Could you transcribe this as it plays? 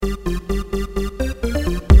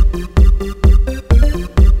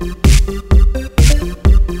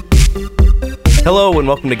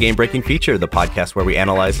welcome to Game Breaking Feature, the podcast where we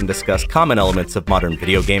analyze and discuss common elements of modern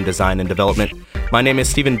video game design and development. My name is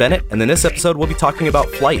Stephen Bennett, and in this episode we'll be talking about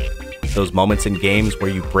Flight, those moments in games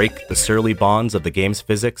where you break the surly bonds of the game's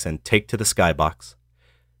physics and take to the skybox.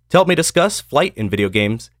 To help me discuss Flight in video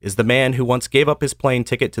games is the man who once gave up his plane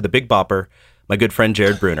ticket to the Big Bopper, my good friend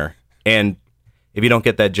Jared Bruner. And if you don't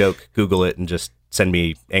get that joke, Google it and just send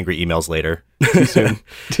me angry emails later. Too soon.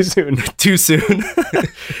 Too soon. Too soon.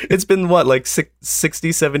 It's been, what, like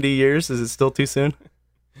 60, 70 years? Is it still too soon?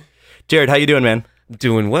 Jared, how you doing, man?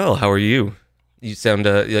 Doing well. How are you? You sound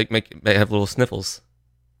you might have little sniffles.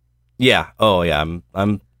 Yeah. Oh, yeah.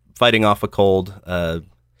 I'm fighting off a cold.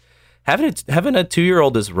 Having a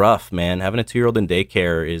 2-year-old is rough, man. Having a 2-year-old in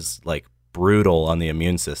daycare is like brutal on the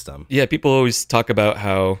immune system. Yeah, people always talk about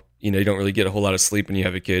how, you don't really get a whole lot of sleep when you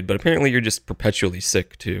have a kid, but apparently you're just perpetually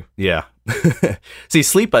sick too. Yeah. See,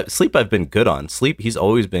 sleep I've been good on. Sleep, he's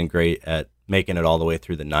always been great at making it all the way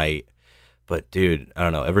through the night. But dude, I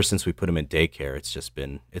don't know, ever since we put him in daycare, it's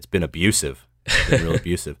been abusive. It's been real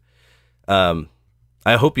abusive. I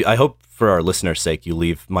hope for our listeners' sake you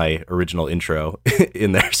leave my original intro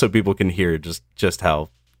in there so people can hear just how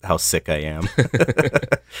sick I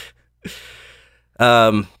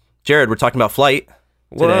am. Jared, we're talking about Flight.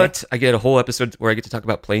 What? Today. I get a whole episode where I get to talk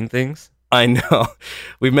about plane things? I know.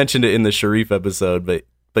 We've mentioned it in the Sharif episode, but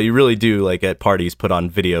you really do, like, at parties put on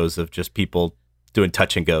videos of just people doing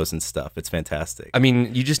touch and goes and stuff. It's fantastic. I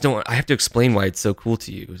mean, you just don't. I have to explain why it's so cool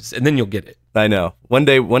to you, and then you'll get it. I know. One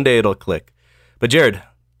day it'll click. But Jared,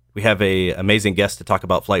 we have a amazing guest to talk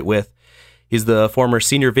about Flight with. He's the former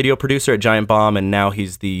senior video producer at Giant Bomb, and now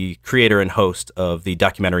he's the creator and host of the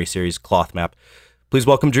documentary series Cloth Map. Please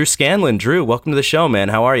welcome Drew Scanlon. Drew, welcome to the show, man.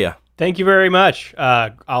 How are you? Thank you very much.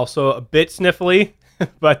 Also a bit sniffly,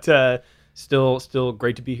 but still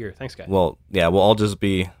great to be here. Thanks, guys. Well, yeah, we'll all just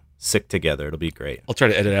be sick together. It'll be great. I'll try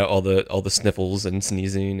to edit out all the sniffles and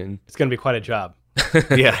sneezing, and it's going to be quite a job.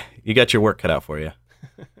 Yeah, you got your work cut out for you.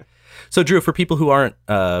 So, Drew, for people who aren't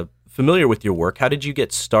familiar with your work, how did you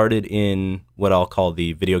get started in what I'll call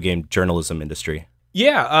the video game journalism industry?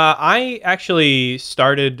 Yeah, I actually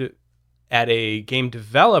started at a game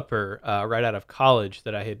developer right out of college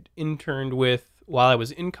that I had interned with while I was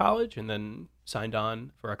in college, and then signed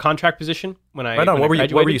on for a contract position when I What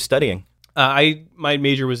were you studying? My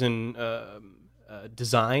major was in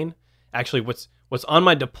design. Actually, what's on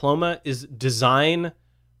my diploma is design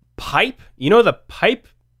pipe. You know the pipe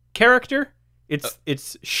character?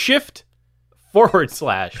 It's shift /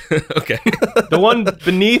 okay, the one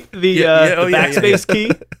beneath the backspace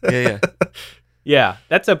key. Yeah. Yeah,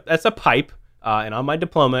 that's a pipe, and on my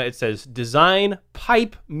diploma it says Design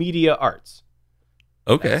Pipe Media Arts.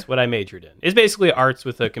 Okay, that's what I majored in. It's basically arts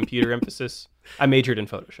with a computer emphasis. I majored in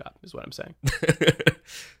Photoshop, is what I'm saying.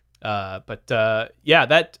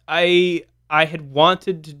 That I had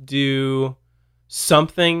wanted to do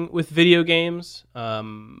something with video games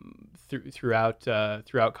throughout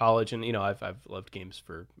college, and I've loved games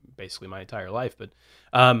for basically my entire life, but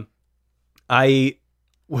I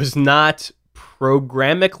was not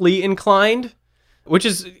programmically inclined, which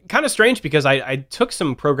is kind of strange because I took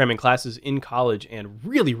some programming classes in college and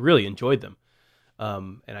really, really enjoyed them.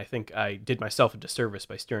 And I think I did myself a disservice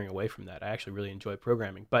by steering away from that. I actually really enjoy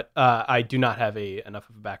programming, but I do not have enough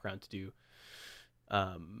of a background to do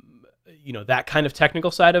that kind of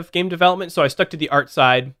technical side of game development. So I stuck to the art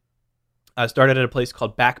side. I started at a place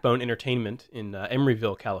called Backbone Entertainment in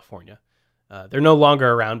Emeryville, California. They're no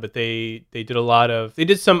longer around, but they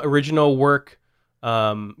did some original work,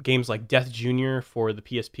 games like Death Jr. for the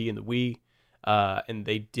PSP and the Wii, and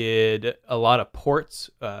they did a lot of ports,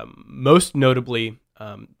 most notably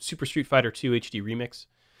Super Street Fighter 2 HD Remix,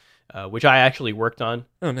 which I actually worked on.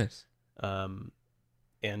 Oh, nice. I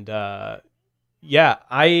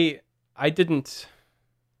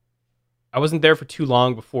wasn't there for too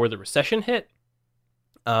long before the recession hit,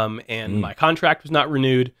 and my contract was not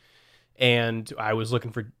renewed. And I was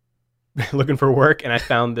looking for work, and I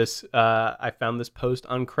found this post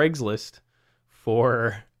on Craigslist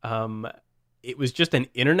for it was just an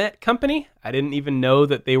internet company. I didn't even know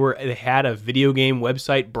that they had a video game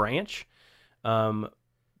website branch. But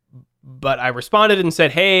I responded and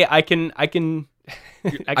said, "Hey, I can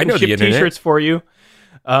ship T-shirts for you,"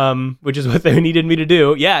 which is what they needed me to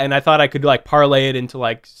do. Yeah, and I thought I could like parlay it into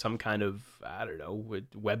like some kind of, I don't know,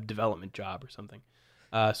 web development job or something.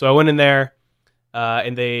 So I went in there,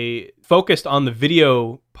 and they focused on the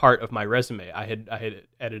video part of my resume. I had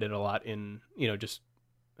edited a lot in, just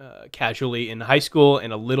casually in high school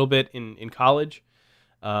and a little bit in college.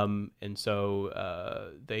 And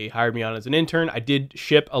so they hired me on as an intern. I did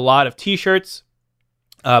ship a lot of T-shirts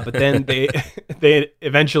But then they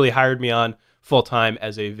eventually hired me on full time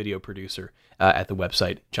as a video producer at the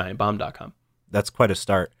website giantbomb.com. That's quite a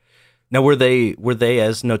start. Now, were they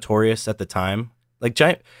as notorious at the time? Like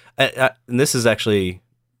Giant, and this is actually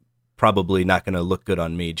probably not going to look good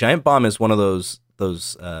on me. Giant Bomb is one of those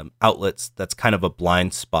outlets that's kind of a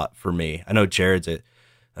blind spot for me. I know Jared's a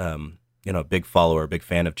big follower, a big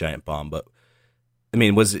fan of Giant Bomb, but I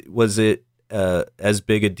mean, was it as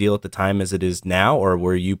big a deal at the time as it is now, or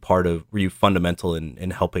were you fundamental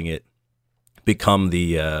in helping it become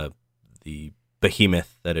the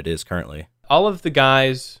behemoth that it is currently? All of the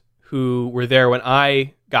guys who were there when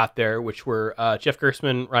I got there, which were Jeff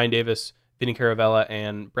Gerstmann, Ryan Davis, Vinny Caravella,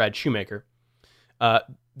 and Brad Shoemaker,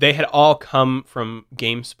 they had all come from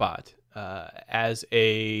GameSpot as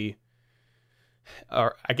a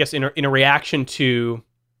reaction to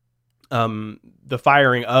the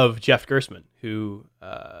firing of Jeff Gerstmann, who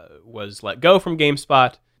was let go from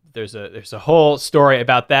GameSpot. There's a whole story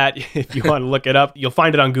about that. If you want to look it up, you'll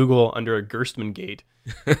find it on Google under a Gerstmann Gate.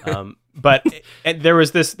 But there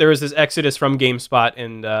was this exodus from GameSpot,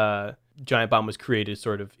 and Giant Bomb was created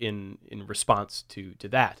sort of in response to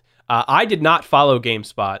that. I did not follow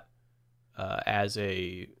GameSpot as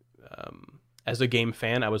a game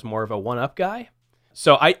fan. I was more of a 1UP guy.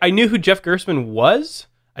 So I knew who Jeff Gerstmann was.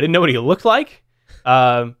 I didn't know what he looked like.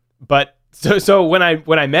 But so when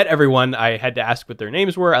I met everyone, I had to ask what their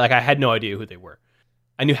names were. Like, I had no idea who they were.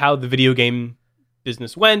 I knew how the video game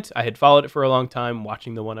business went. I had followed it for a long time,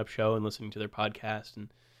 watching the 1UP show and listening to their podcast.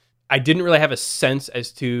 And I didn't really have a sense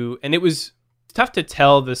as to, and it was tough to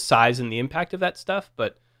tell the size and the impact of that stuff.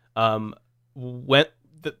 But from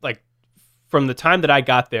the time that I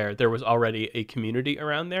got there, there was already a community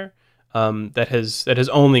around there that has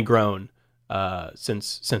only grown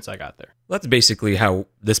since I got there. Well, that's basically how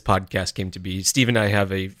this podcast came to be. Steve and I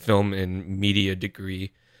have a film and media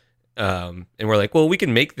degree, and we're like, well, we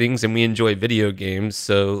can make things and we enjoy video games,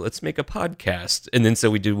 so let's make a podcast. And then so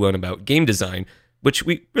we did one about game design, which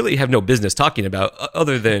we really have no business talking about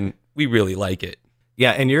other than we really like it.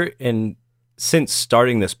 Yeah, and since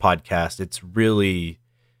starting this podcast, it's really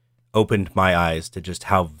opened my eyes to just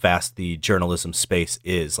how vast the journalism space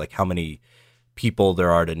is, like how many people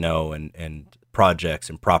there are to know and projects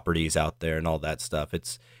and properties out there and all that stuff.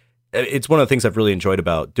 It's one of the things I've really enjoyed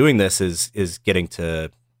about doing this is getting to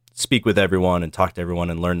speak with everyone and talk to everyone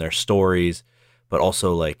and learn their stories, but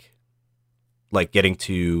also like getting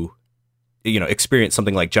to experience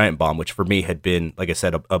something like Giant Bomb, which for me had been, like I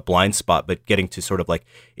said, a blind spot, but getting to sort of like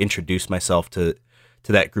introduce myself to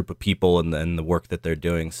that group of people and the work that they're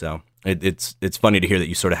doing. So it's funny to hear that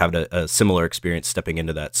you sort of have a similar experience stepping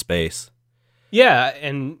into that space. Yeah,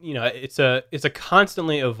 and it's a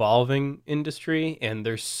constantly evolving industry, and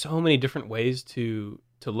there's so many different ways to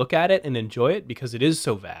look at it and enjoy it because it is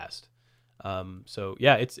so vast. So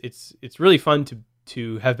yeah, it's really fun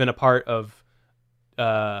to have been a part of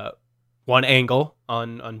one angle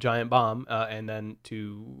on Giant Bomb, and then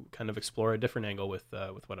to kind of explore a different angle with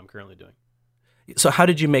what I'm currently doing. So how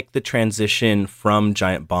did you make the transition from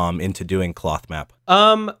Giant Bomb into doing Cloth Map?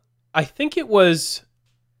 I think it was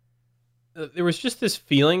there was just this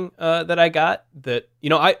feeling that I got that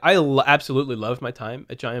I absolutely loved my time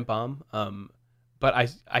at Giant Bomb, but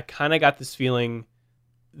I kind of got this feeling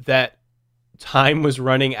that time was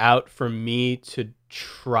running out for me to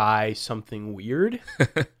try something weird.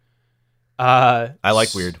 I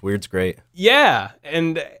like weird. Weird's great. Yeah,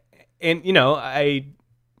 and I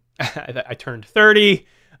turned 30,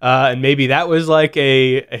 and maybe that was like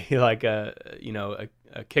a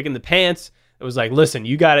kick in the pants. It was like, listen,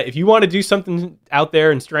 you got to, if you want to do something out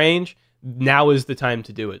there and strange, now is the time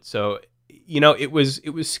to do it. So, it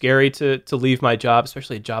was scary to leave my job,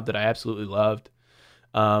 especially a job that I absolutely loved,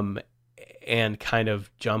 and kind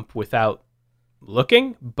of jump without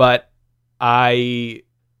looking. But I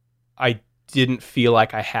didn't feel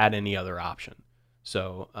like I had any other option.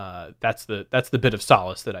 So that's the bit of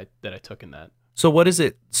solace that I took in that. So what is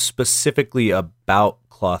it specifically about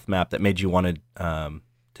Cloth Map that made you want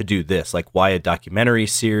to do this? Like, why a documentary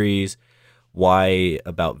series? Why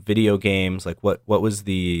about video games? Like, what was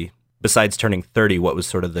besides turning 30, what was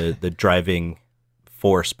sort of the driving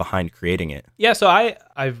force behind creating it? Yeah, so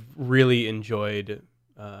I've really enjoyed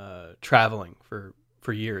traveling for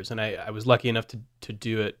years, and I was lucky enough to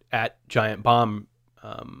do it at Giant Bomb,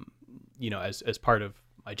 as part of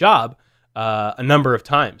my job, a number of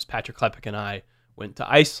times. Patrick Klepek and I went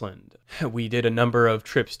to Iceland. We did a number of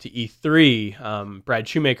trips to E3. Brad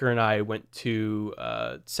Shoemaker and I went to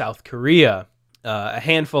South Korea. A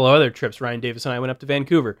handful of other trips. Ryan Davis and I went up to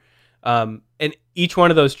Vancouver. And each one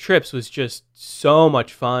of those trips was just so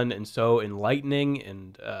much fun and so enlightening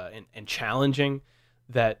and challenging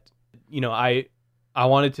that, I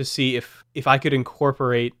wanted to see if I could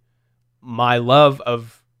incorporate my love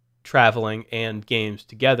of traveling and games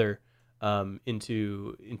together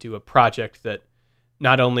into a project that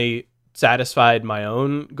not only satisfied my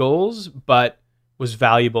own goals, but was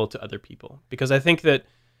valuable to other people. Because I think that,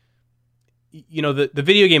 the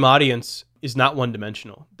video game audience is not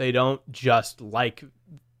one-dimensional. They don't just like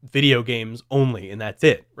video games only, and that's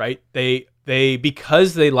it, right? They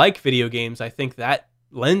because they like video games, I think that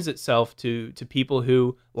lends itself to people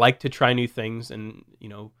who like to try new things and,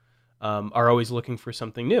 are always looking for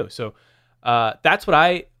something new. So that's what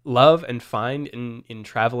I love and find in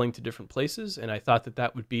traveling to different places, and I thought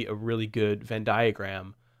that would be a really good Venn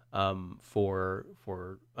diagram for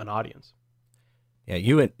an audience. Yeah,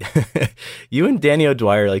 you and Danny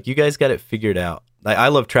O'Dwyer, like, you guys got it figured out. I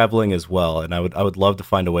love traveling as well, and I would love to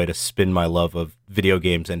find a way to spin my love of video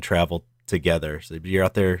games and travel together. So you're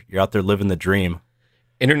out there living the dream.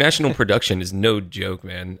 International production is no joke,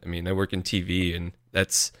 man. I mean, I work in TV, and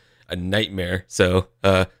that's a nightmare. So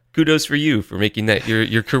kudos for you for making that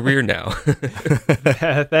your career now.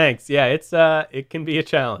 Thanks. Yeah, it can be a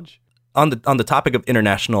challenge. On the topic of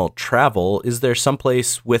international travel, is there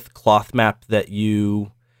someplace with ClothMap that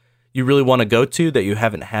you really want to go to that you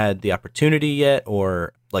haven't had the opportunity yet,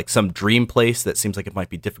 or like some dream place that seems like it might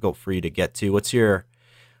be difficult for you to get to? What's your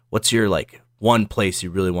like one place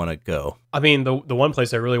you really want to go? I mean, the one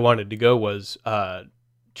place I really wanted to go was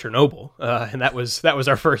Chernobyl, and that was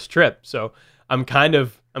our first trip. So I'm kind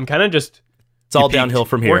of just, it's all downhill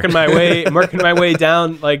from here. Working my way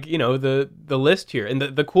down, like, the list here. And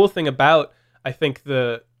the cool thing about, I think,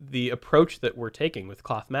 the approach that we're taking with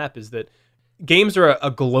ClothMap is that games are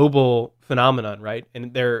a global phenomenon, right?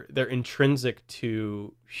 And they're intrinsic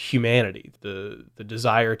to humanity, the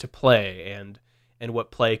desire to play and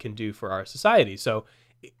what play can do for our society. So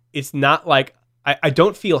it's not like I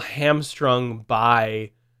don't feel hamstrung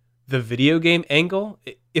by the video game angle.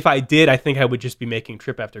 If I did, I think I would just be making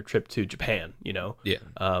trip after trip to Japan, Yeah.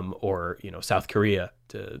 Or, South Korea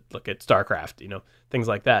to look at StarCraft, things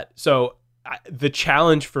like that. So the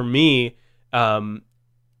challenge for me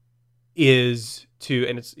is to,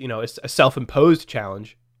 and it's a self-imposed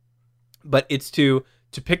challenge, but it's to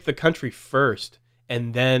pick the country first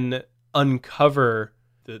and then uncover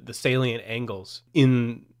the salient angles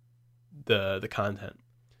in the content.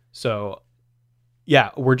 So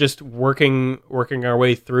yeah, we're just working our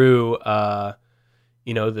way through,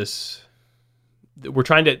 this. We're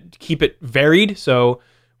trying to keep it varied. So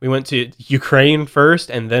we went to Ukraine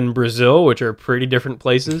first, and then Brazil, which are pretty different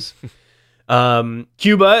places.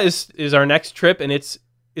 Cuba is our next trip, and it's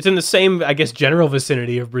in the same, I guess, general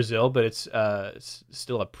vicinity of Brazil, but it's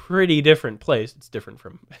still a pretty different place. It's different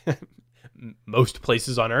from most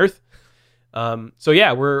places on Earth. So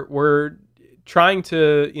yeah, we're trying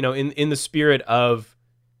to, in the spirit of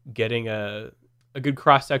getting a good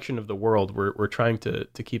cross section of the world, we're trying to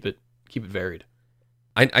keep it varied.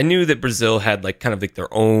 I knew that Brazil had like kind of like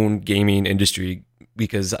their own gaming industry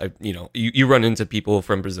because you run into people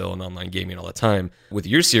from Brazil and online gaming all the time. With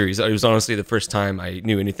your series, it was honestly the first time I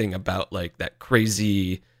knew anything about like that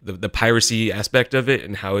crazy the piracy aspect of it,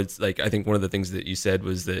 and how it's like, I think one of the things that you said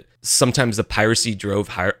was that sometimes the piracy drove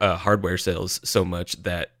hardware sales so much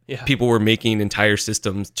that people were making entire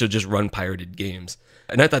systems to just run pirated games.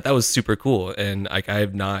 And I thought that was super cool. And like, I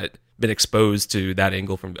have not been exposed to that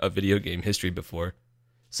angle from a video game history before.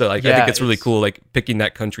 So like, I think it's really cool, like picking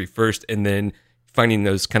that country first and then finding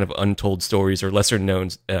those kind of untold stories or lesser known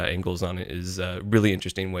angles on it is a really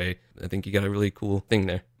interesting way. I think you got a really cool thing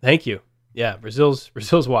there. Thank you. Yeah, Brazil's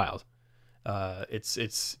wild.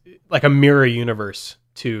 It's like a mirror universe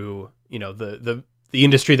to the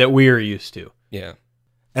industry that we're used to. Yeah,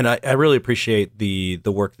 and I really appreciate the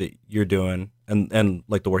work that you're doing and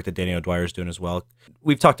like the work that Danny O'Dwyer is doing as well.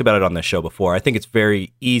 We've talked about it on this show before. I think it's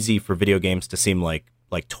very easy for video games to seem like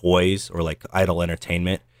toys or like idle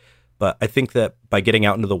entertainment. But I think that by getting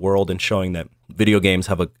out into the world and showing that video games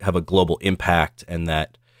have a global impact and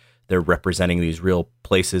that they're representing these real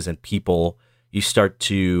places and people, you start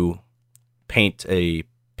to paint a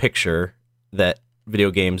picture that video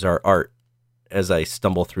games are art, as I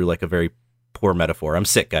stumble through like a very poor metaphor. I'm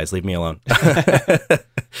sick, guys. Leave me alone.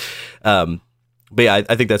 But yeah,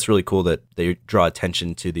 I think that's really cool that they draw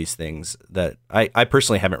attention to these things that I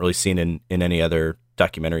personally haven't really seen in any other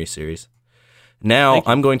documentary series. Now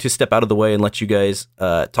I'm going to step out of the way and let you guys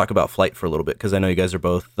talk about Flight for a little bit, because I know you guys are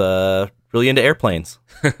both really into airplanes.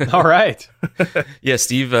 All right. Yeah,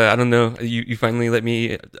 Steve, I don't know. You finally let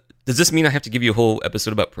me Does this mean I have to give you a whole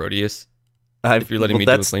episode about Proteus? If you're letting me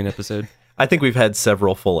do a plane episode? I think we've had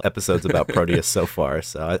several full episodes about Proteus so far,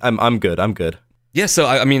 so I'm good. I'm good. Yeah, so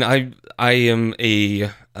I mean, I am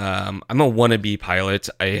I'm a wannabe pilot.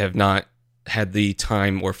 I have not had the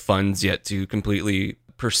time or funds yet to completely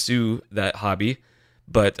pursue that hobby,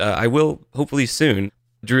 but I will hopefully soon.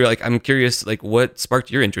 Drew, like, I'm curious, like, what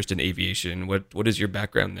sparked your interest in aviation? What is your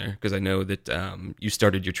background there? Because I know that you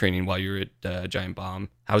started your training while you were at Giant Bomb.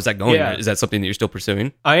 How's that going? Yeah. Is that something that you're still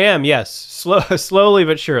pursuing? I am, yes. Slowly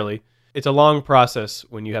but surely. It's a long process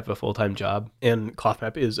when you have a full-time job, and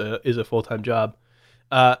ClothMap is a full-time job.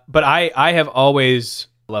 But I have always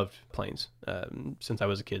loved planes since I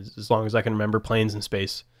was a kid. As long as I can remember, planes in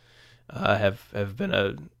space have been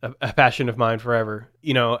a passion of mine forever.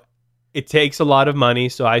 You know, it takes a lot of money,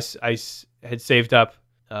 so I had saved up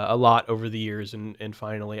a lot over the years, and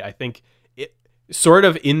finally, I think it sort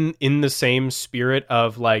of in the same spirit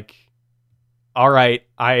of like, all right,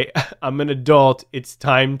 I'm an adult. It's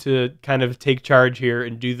time to kind of take charge here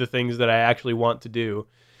and do the things that I actually want to do.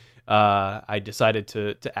 I decided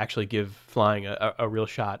to actually give flying a real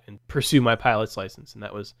shot and pursue my pilot's license, and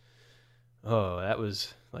that was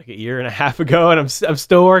like a year and a half ago, and I'm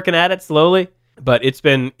still working at it slowly. But it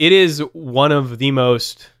is one of the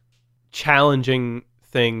most challenging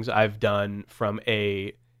things I've done from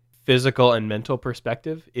a physical and mental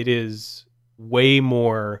perspective. It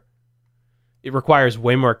requires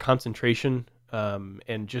way more concentration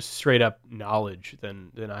and just straight up knowledge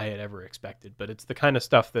than I had ever expected. But it's the kind of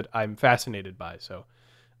stuff that I'm fascinated by. So,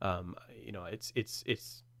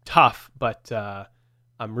 it's tough, but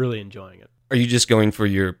I'm really enjoying it. Are you just going for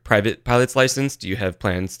your private pilot's license? Do you have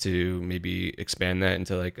plans to maybe expand that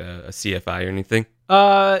into like a CFI or anything?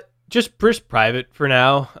 Just private for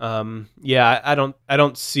now. I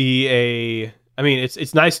don't see I mean,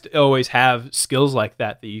 it's nice to always have skills like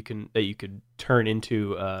that you could turn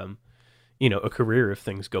into, a career if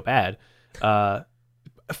things go bad.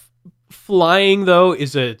 Flying though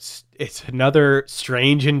it's another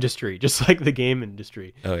strange industry, just like the game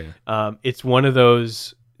industry. Oh yeah. It's one of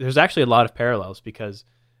those. There's actually a lot of parallels because,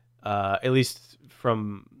 at least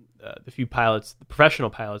from the few pilots, the professional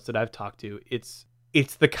pilots that I've talked to, it's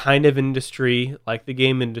the kind of industry, like the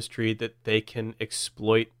game industry, that they can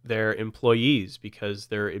exploit their employees because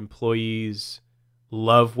their employees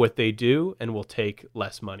love what they do and will take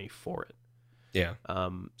less money for it. Yeah.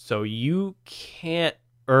 So you can't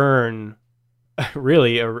earn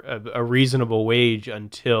really a reasonable wage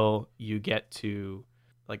until you get to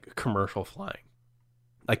like commercial flying.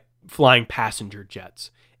 Like flying passenger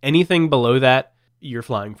jets. Anything below that, you're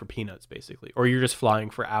flying for peanuts, basically, or you're just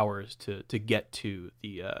flying for hours to get to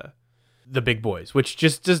the big boys, which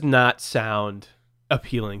just does not sound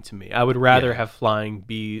appealing to me. I would rather have flying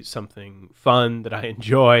be something fun that I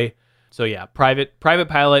enjoy. So yeah, private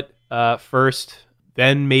pilot first,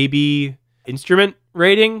 then maybe instrument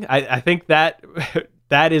rating. I think that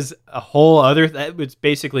is a whole other. That would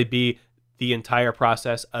basically be the entire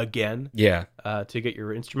process again. Yeah. To get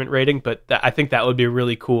your instrument rating, but I think that would be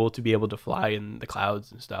really cool to be able to fly in the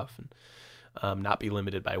clouds and stuff, and not be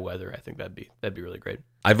limited by weather. I think that'd be really great.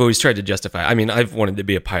 I've always tried to justify. I mean, I've wanted to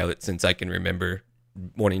be a pilot since I can remember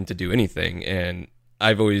wanting to do anything, and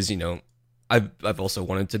I've always, I've also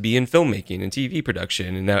wanted to be in filmmaking and TV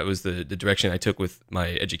production, and that was the direction I took with my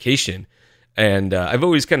education. And I've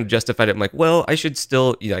always kind of justified it. I'm like, well, I should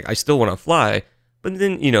still, I still want to fly. But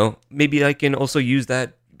then, maybe I can also use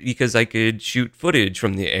that because I could shoot footage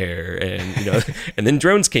from the air, and and then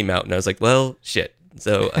drones came out, and I was like, well, shit.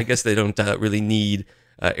 So I guess they don't really need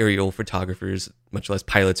aerial photographers, much less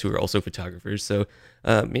pilots who are also photographers. So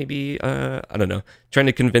maybe I don't know. Trying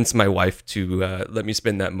to convince my wife to let me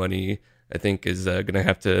spend that money, I think, is going to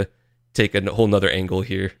have to take a whole nother angle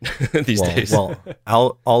here these days. Well,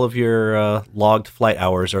 all of your logged flight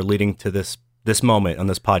hours are leading to this moment on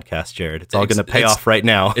this podcast, Jared. It's all going to pay off right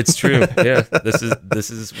now. It's true. Yeah,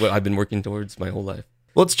 this is what I've been working towards my whole life.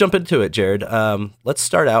 Well, let's jump into it, Jared. Let's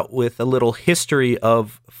start out with a little history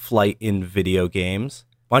of flight in video games.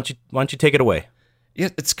 Why don't you take it away? Yeah,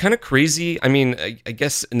 it's kind of crazy. I mean, I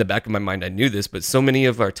guess in the back of my mind I knew this, but so many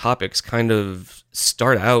of our topics kind of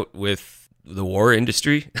start out with the war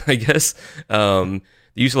industry, I guess. The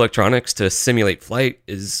use of electronics to simulate flight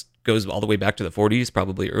goes all the way back to the 40s,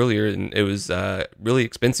 probably earlier, and it was really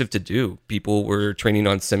expensive to do. People were training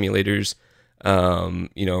on simulators,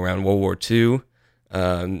 around World War II.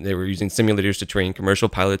 They were using simulators to train commercial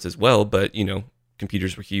pilots as well, but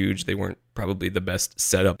computers were huge. They weren't probably the best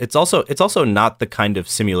setup. It's also not the kind of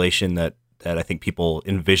simulation that I think people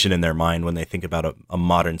envision in their mind when they think about a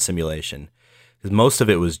modern simulation. Because most of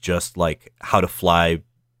it was just like how to fly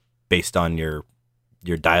based on your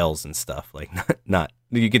dials and stuff. Like not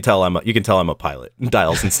you can tell I'm a pilot,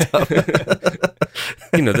 dials and stuff.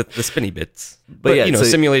 The spinny bits. But yeah, so,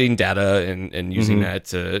 simulating data and using that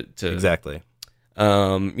to exactly.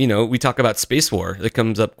 We talk about Space War. That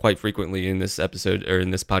comes up quite frequently in this episode or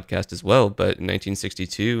in this podcast as well. But in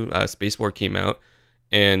 1962, Space War came out,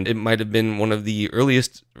 and it might have been one of the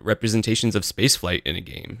earliest representations of spaceflight in a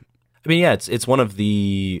game. I mean, yeah, it's one of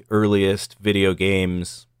the earliest video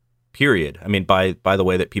games, period. I mean, by the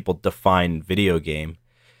way that people define video game,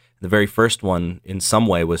 the very first one in some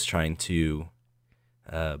way was trying to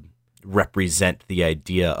represent the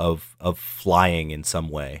idea of flying in some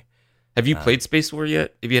way. Have you played Space War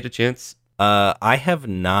yet? Have you had a chance? I have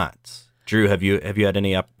not. Drew, have you had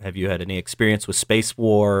any experience with Space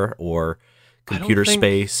War or Computer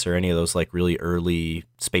Space or any of those like really early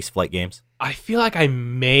spaceflight games? I feel like I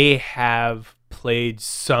may have played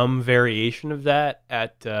some variation of that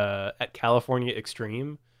at California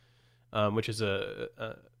Extreme, which is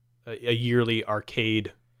a yearly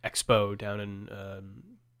arcade expo down in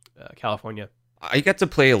California. I got to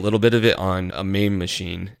play a little bit of it on a MAME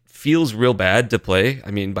machine. Feels real bad to play.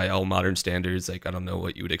 I mean, by all modern standards, like I don't know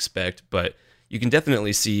what you would expect, but you can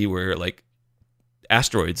definitely see where like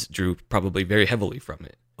Asteroids drew probably very heavily from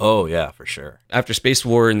it. Oh yeah, for sure. After Space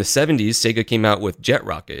War in the 70s, Sega came out with Jet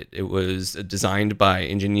Rocket. It was designed by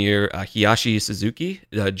engineer Hiyashi Suzuki.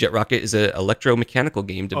 Jet Rocket is an electromechanical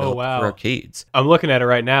game developed for arcades. I'm looking at it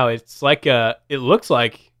right now. It's like it looks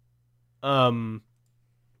like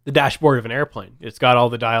the dashboard of an airplane. It's got all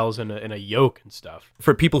the dials in a yoke and stuff.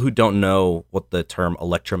 For people who don't know what the term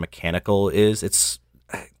electromechanical is, it's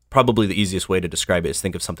probably the easiest way to describe it is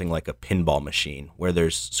think of something like a pinball machine, where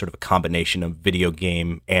there's sort of a combination of video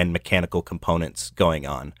game and mechanical components going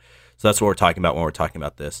on. So that's what we're talking about when we're talking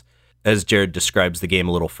about this. As Jared describes the game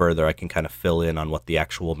a little further, I can kind of fill in on what the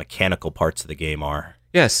actual mechanical parts of the game are.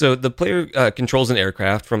 Yeah, so the player controls an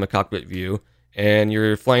aircraft from a cockpit view, and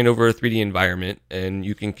you're flying over a 3D environment, and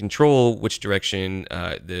you can control which direction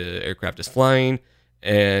the aircraft is flying,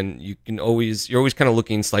 and you're always kind of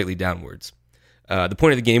looking slightly downwards. The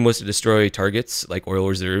point of the game was to destroy targets like oil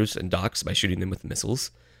reserves and docks by shooting them with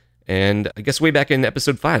missiles. And I guess way back in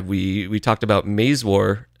episode 5, we talked about Maze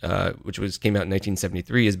War, which came out in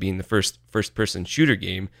 1973 as being the first-person shooter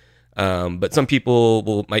game. But some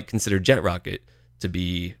people might consider Jet Rocket to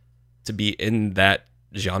be in that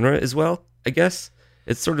genre as well. I guess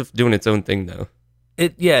it's sort of doing its own thing, though.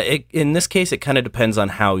 In this case, it kind of depends on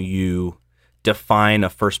how you define a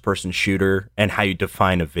first-person shooter and how you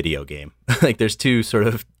define a video game. Like, there's two sort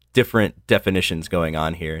of different definitions going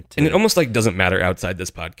on here. And it almost like doesn't matter outside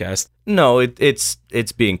this podcast. No, it's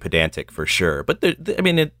being pedantic for sure. But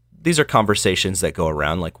these are conversations that go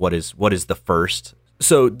around. Like, what is the first?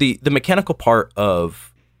 So the mechanical part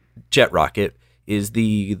of Jet Rocket is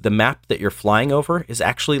the map that you're flying over is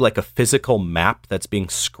actually like a physical map that's being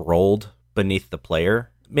scrolled beneath the player.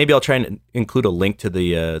 Maybe I'll try and include a link to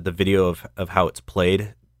the video of how it's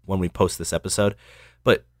played when we post this episode.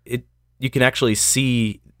 But you can actually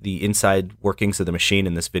see the inside workings of the machine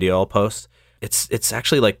in this video I'll post. It's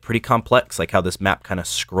actually like pretty complex, like how this map kind of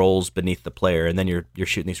scrolls beneath the player, and then you're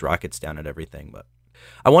shooting these rockets down at everything. But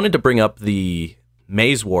I wanted to bring up the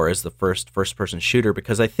Maze War as the first-person shooter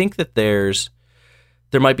because I think that there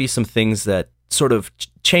might be some things that sort of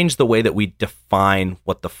change the way that we define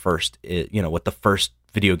what the first is, what the first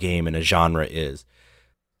video game in a genre is.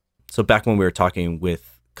 So back when we were talking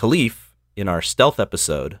with Khalif in our stealth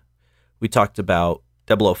episode, we talked about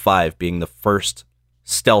 005 being the first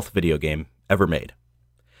stealth video game ever made.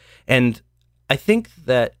 And I think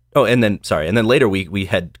that, and then later we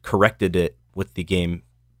had corrected it with the game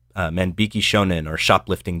Manbiki Shonen or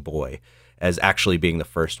Shoplifting Boy as actually being the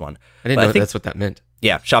first one. I didn't know that's what that meant.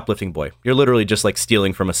 Yeah, Shoplifting Boy. You're literally just like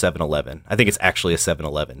stealing from a 7-Eleven. I think it's actually a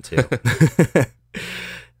 7-Eleven too.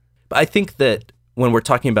 But I think that when we're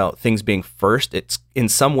talking about things being first, it's in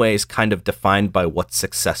some ways kind of defined by what's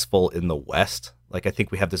successful in the West. Like, I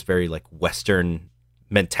think we have this very like Western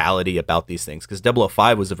mentality about these things because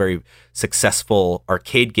 005 was a very successful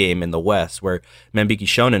arcade game in the West, where Manbiki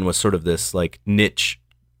Shonen was sort of this like niche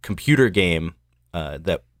computer game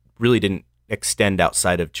that really didn't extend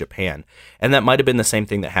outside of Japan. And that might have been the same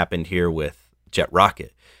thing that happened here with Jet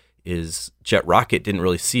Rocket. Is Jet Rocket didn't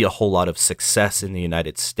really see a whole lot of success in the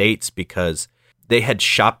United States because they had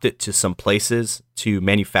shopped it to some places to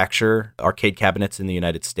manufacture arcade cabinets in the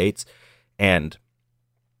United States. And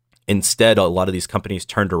instead, a lot of these companies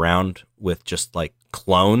turned around with just like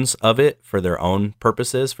clones of it for their own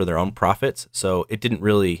purposes, for their own profits. So it didn't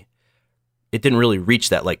really reach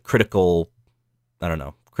that like critical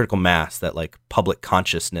critical mass, that like public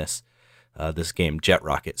consciousness, this game Jet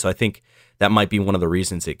Rocket. So I think that might be one of the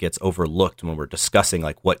reasons it gets overlooked when we're discussing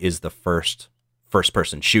like what is the first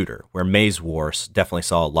person shooter, where Maze Wars definitely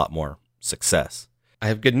saw a lot more success. I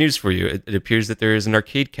have good news for you. It appears that there is an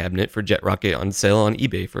arcade cabinet for Jet Rocket on sale on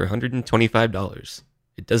eBay for $125.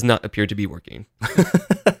 It does not appear to be working.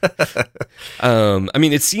 I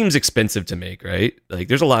mean, it seems expensive to make, right? Like,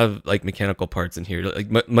 there's a lot of like mechanical parts in here. Like,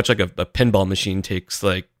 much like a pinball machine takes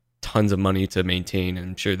like tons of money to maintain. And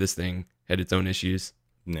I'm sure this thing had its own issues.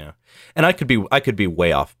 Yeah, and I could be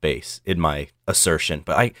way off base in my assertion,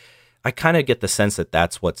 but I kind of get the sense that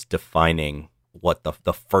that's what's defining what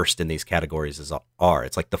the first in these categories are.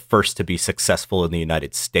 It's like the first to be successful in the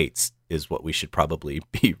United States is what we should probably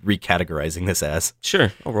be recategorizing this as.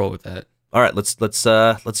 Sure, I'll roll with that. All right, let's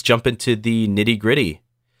jump into the nitty gritty.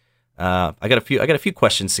 I got a few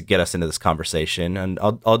questions to get us into this conversation, and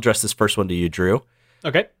I'll address this first one to you, Drew.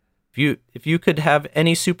 Okay. If you could have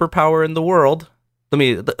any superpower in the world, let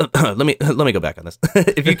me go back on this.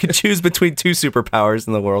 If you could choose between two superpowers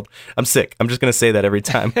in the world, I'm sick. I'm just gonna say that every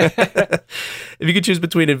time. If you could choose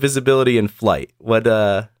between invisibility and flight, what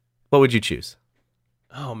would you choose?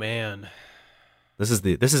 Oh man, this is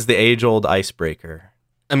the age-old icebreaker.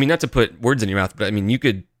 I mean, not to put words in your mouth, but I mean, you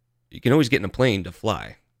can always get in a plane to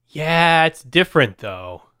fly. yeah, it's different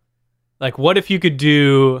though. Like, what if you could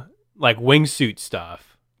do like wingsuit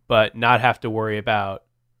stuff, but not have to worry about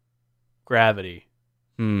gravity?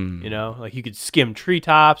 You know, like you could skim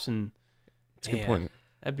treetops, and That's a good point.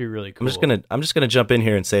 that'd be really cool. I'm just gonna jump in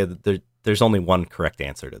here and say that there's only one correct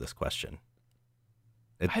answer to this question.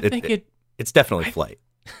 It's definitely flight.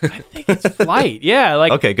 I think it's flight. Yeah,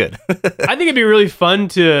 like Okay, good. I think it'd be really fun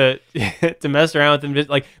to to mess around with them.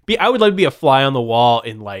 Like, I would like to be a fly on the wall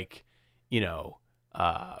in like, you know,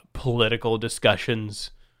 political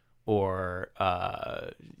discussions, or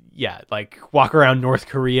like walk around North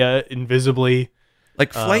Korea invisibly.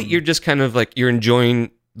 Like flight, you're just kind of like you're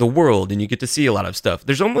enjoying the world and you get to see a lot of stuff.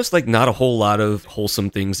 There's almost like not a whole lot of wholesome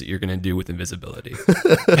things that you're going to do with invisibility.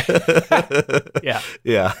 Yeah.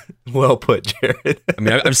 Yeah. Well put, Jared. I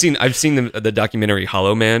mean, I've seen the documentary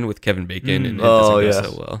Hollow Man with Kevin Bacon, and it doesn't go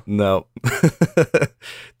so well. No.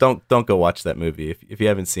 Don't go watch that movie. If you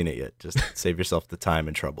haven't seen it yet, just save yourself the time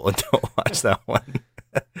and trouble and don't watch that one.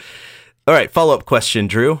 All right, follow-up question,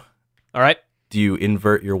 Drew. All right. Do you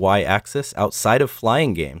invert your y-axis outside of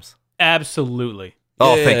flying games? Absolutely.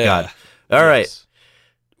 Oh, Yeah. thank God. All right. Yes.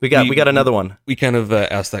 We got another one. We kind of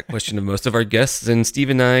asked that question of most of our guests, and Steve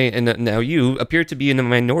and I, and now you, appear to be in a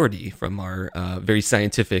minority from our very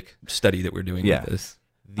scientific study that we're doing Yeah. with this.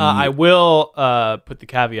 I will put the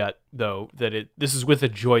caveat though that this is with a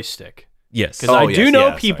joystick, Yes. because Oh, I do yes, know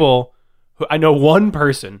yeah, people who I know one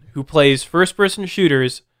person who plays first-person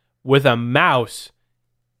shooters with a mouse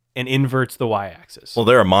and inverts the y-axis. Well,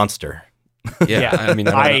 they're a monster. Yeah. I mean,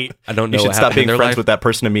 I don't know. You should what stop happened in being their friends life. with that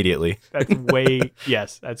person immediately.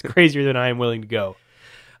 That's that's crazier than I am willing to go.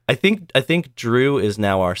 I think Drew is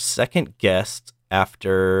now our second guest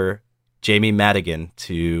after Jamie Madigan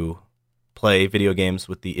to play video games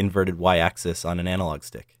with the inverted y-axis on an analog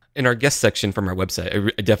stick. In our guest section from our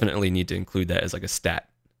website, I definitely need to include that as like a stat.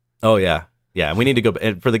 Oh, yeah. Yeah, we need to go.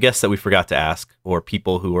 And for the guests that we forgot to ask, or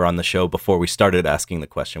people who were on the show before we started asking the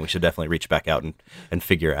question, we should definitely reach back out and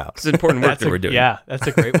figure out. It's important work that we're doing. Yeah, that's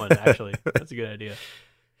a great one, actually. That's a good idea.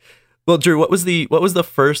 Well, Drew, what was the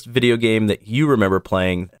first video game that you remember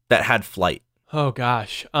playing that had flight? Oh,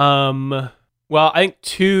 gosh. Well, I think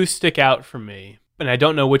two stick out for me, and I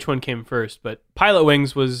don't know which one came first, but Pilot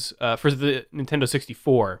Wings was, for the Nintendo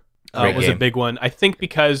 64, Great was game. a big one. I think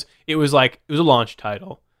because it was a launch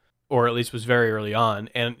title, or at least was very early on,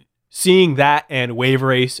 and seeing that and Wave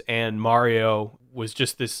Race and Mario was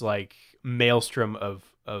just this like maelstrom of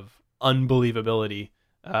unbelievability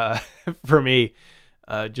for me.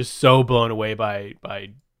 Just so blown away by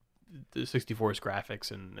the 64's graphics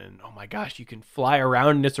and oh my gosh, you can fly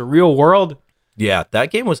around and it's a real world. Yeah, that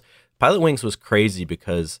game was Pilot Wings was crazy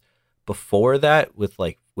because before that, with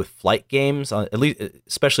flight games, at least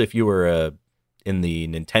especially if you were in the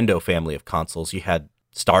Nintendo family of consoles, you had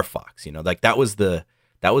Star Fox. You know, like that was the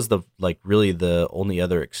like really the only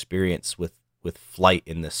other experience with flight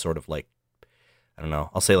in this sort of like, I don't know,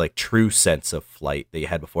 I'll say like true sense of flight that you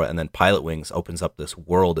had before. And then Pilot Wings opens up this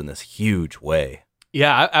world in this huge way.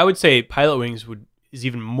 Yeah, I would say Pilot Wings is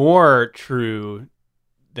even more true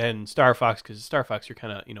than Star Fox, because Star Fox you're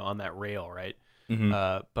kind of on that rail, right?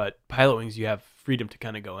 Mm-hmm. But Pilot Wings you have freedom to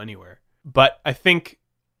kind of go anywhere. But I think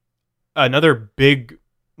another big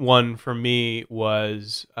one for me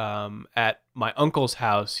was at my uncle's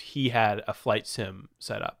house. He had a flight sim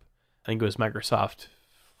set up. I think it was Microsoft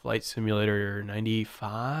Flight Simulator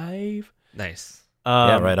 95. Nice.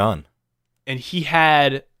 Yeah, right on. And he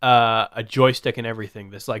had a joystick and everything.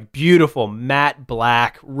 This like beautiful matte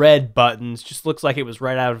black, red buttons. Just looks like it was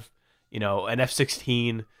right out of an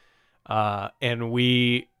F-16.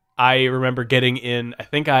 And I remember getting in. I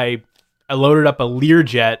think I loaded up a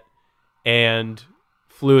Learjet and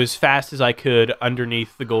flew as fast as I could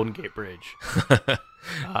underneath the Golden Gate Bridge.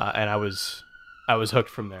 And I was hooked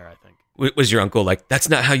from there, I think. Was your uncle like, that's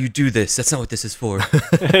not how you do this? That's not what this is for.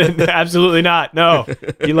 Absolutely not. No,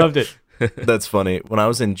 he loved it. That's funny. When I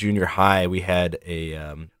was in junior high, we had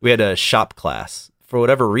a shop class. For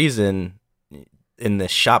whatever reason, in the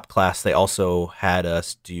shop class, they also had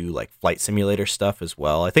us do like flight simulator stuff as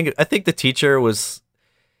well. I think the teacher was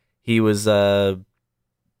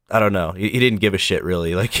I don't know. He didn't give a shit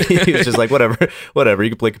really. Like he was just like whatever. You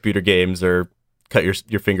can play computer games or cut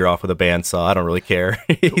your finger off with a bandsaw. I don't really care.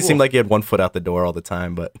 He seemed like he had one foot out the door all the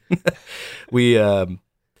time. But we on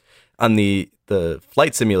the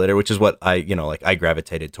flight simulator, which is what I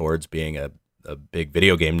gravitated towards, being a big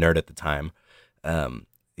video game nerd at the time.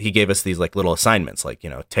 He gave us these like little assignments, like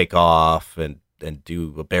take off and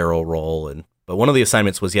do a barrel roll, but one of the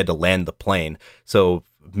assignments was you had to land the plane. So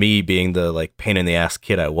me, being the like pain in the ass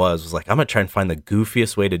kid I was like, I'm gonna try and find the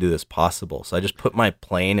goofiest way to do this possible. So I just put my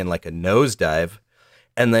plane in like a nosedive,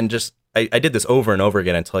 and then I did this over and over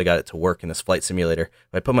again until I got it to work in this flight simulator.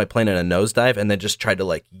 I put my plane in a nosedive and then just tried to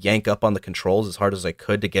like yank up on the controls as hard as I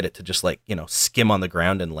could to get it to just like skim on the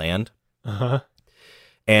ground and land.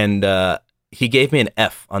 And he gave me an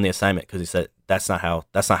F on the assignment because he said, that's not how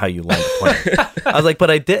you land a plane. I was like, but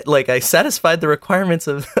I did, like, I satisfied the requirements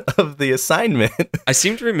of the assignment. I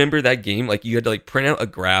seem to remember that game, like you had to like print out a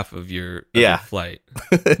graph of your flight.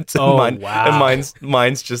 Wow. And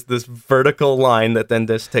mine's just this vertical line that then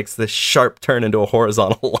just takes this sharp turn into a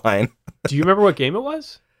horizontal line. Do you remember what game it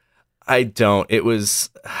was? I don't. It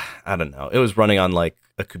was, I don't know. It was running on like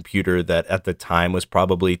a computer that at the time was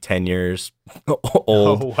probably 10 years old.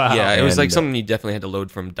 Oh, wow. Yeah, it was like something you definitely had to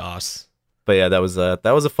load from DOS. But yeah, that was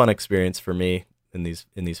a fun experience for me in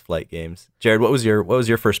these flight games. Jared, what was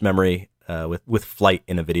your first memory with flight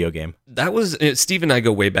in a video game? That was Steve and I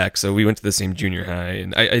go way back, so we went to the same junior high,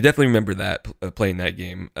 and I definitely remember that playing that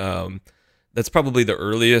game. That's probably the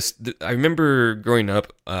earliest. I remember growing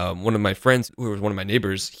up, one of my friends, who was one of my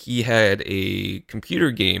neighbors, he had a computer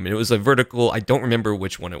game, and it was a vertical. I don't remember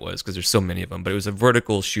which one it was because there's so many of them, but it was a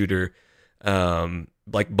vertical shooter,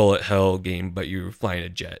 like bullet hell game, but you were flying a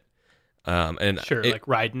jet. Like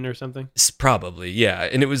Raiden or something. Probably, yeah.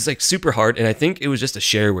 And it was like super hard, and I think it was just a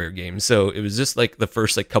shareware game, so it was just like the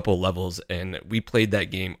first like couple levels, and we played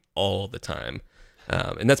that game all the time.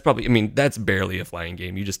 And that's probably, I mean, that's barely a flying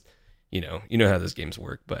game. You just you know how those games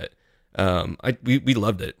work, but we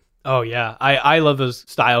loved it. Oh yeah, I love those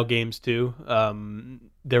style games too.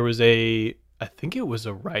 There was I think it was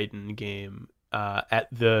a Raiden game at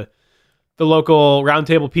the local Round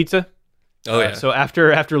Table Pizza. Oh yeah. So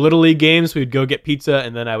after Little League games, we'd go get pizza,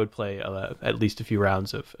 and then I would play at least a few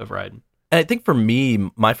rounds of Raiden. And I think for me,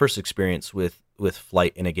 my first experience with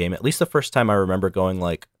flight in a game, at least the first time I remember going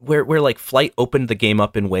like where like flight opened the game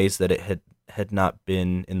up in ways that it had not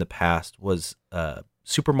been in the past, was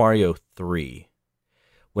Super Mario 3.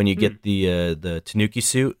 When you get the Tanuki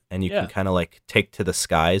suit and you can kind of like take to the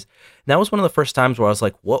skies. And that was one of the first times where I was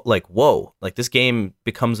like, whoa, like this game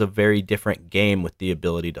becomes a very different game with the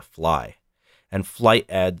ability to fly. And flight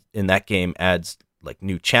in that game adds like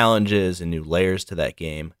new challenges and new layers to that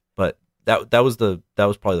game. But that was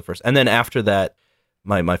probably the first. And then after that,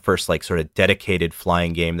 my first like sort of dedicated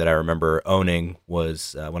flying game that I remember owning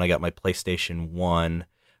was when I got my PlayStation 1.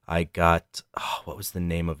 I got, what was the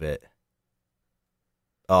name of it?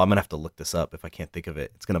 Oh, I'm going to have to look this up if I can't think of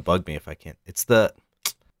it. It's going to bug me if I can't. It's the,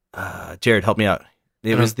 Jared, help me out.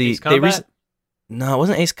 It was the, no, it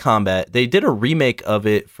wasn't Ace Combat. They did a remake of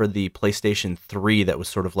it for the PlayStation 3 that was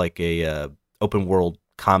sort of like a open world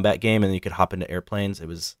combat game, and then you could hop into airplanes. It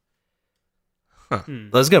was,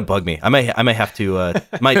 that's going to bug me. I may have to,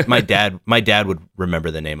 my dad would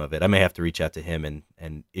remember the name of it. I may have to reach out to him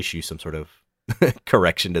and issue some sort of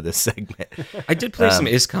correction to this segment. I did play some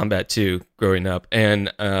Ace Combat 2 growing up,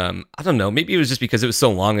 and I don't know, maybe it was just because it was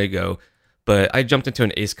so long ago, but I jumped into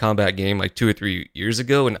an Ace Combat game like 2 or 3 years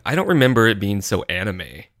ago, and I don't remember it being so anime.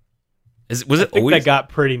 I think that got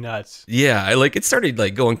pretty nuts. Yeah, it started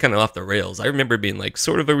like going kind of off the rails. I remember being like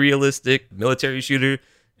sort of a realistic military shooter,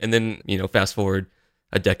 and then fast forward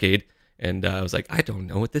a decade, and I was like, I don't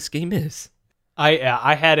know what this game is.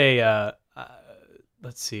 I had a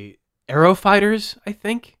let's see, Aero Fighters, I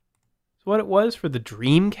think is what it was, for the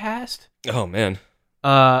Dreamcast. Oh man.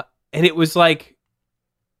 And it was like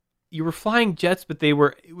you were flying jets, but it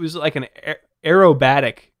was like an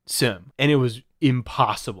aerobatic sim, and it was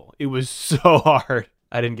impossible. It was so hard.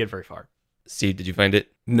 I didn't get very far. Steve, did you find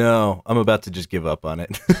it? No, I'm about to just give up on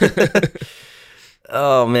it.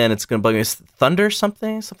 Oh man, it's gonna bug me. Is Thunder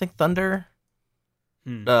something Thunder?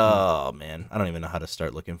 Oh man, I don't even know how to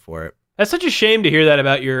start looking for it. That's such a shame to hear that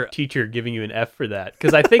about your teacher giving you an F for that,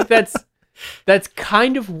 because I think that's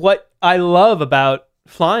kind of what I love about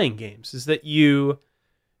flying games, is that you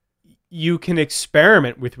can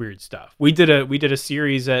experiment with weird stuff. We did a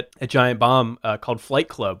series at Giant Bomb called Flight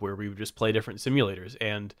Club, where we would just play different simulators,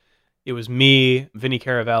 and it was me, Vinny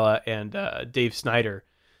Caravella, and Dave Snyder,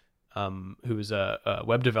 who was a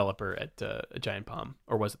web developer at Giant Bomb,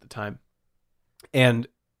 or was at the time. And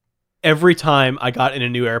every time I got in a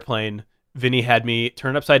new airplane, Vinny had me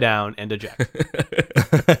turn upside down and eject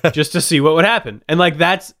just to see what would happen. And like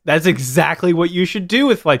that's exactly what you should do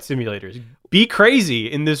with flight simulators. Be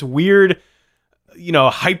crazy in this weird,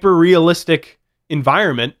 hyper realistic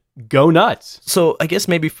environment. Go nuts. So I guess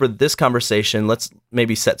maybe for this conversation, let's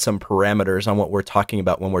maybe set some parameters on what we're talking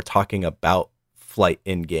about when we're talking about flight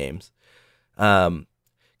in games.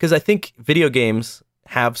 Because I think video games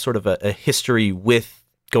have sort of a history with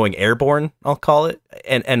going airborne, I'll call it.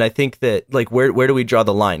 And I think that, like, where do we draw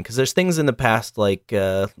the line? Because there's things in the past like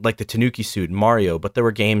the Tanuki suit in Mario, but there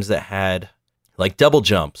were games that had like double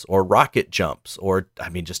jumps or rocket jumps, or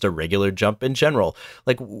just a regular jump in general.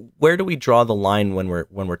 Like, where do we draw the line when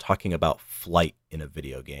we're talking about flight in a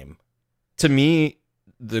video game? To me,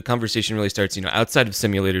 the conversation really starts, outside of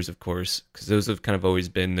simulators, of course, because those have kind of always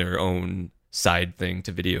been their own side thing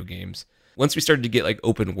to video games. Once we started to get like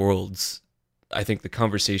open worlds, I think the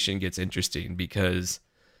conversation gets interesting, because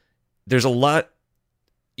there's a lot,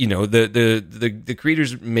 the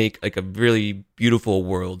creators make like a really beautiful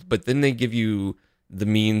world, but then they give you the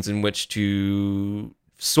means in which to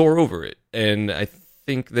soar over it. And I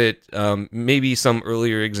think that maybe some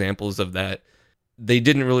earlier examples of that, they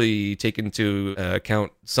didn't really take into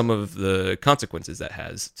account some of the consequences that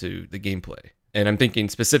has to the gameplay. And I'm thinking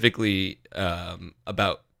specifically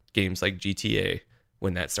about games like GTA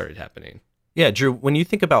when that started happening. Yeah, Drew, when you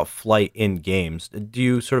think about flight in games, do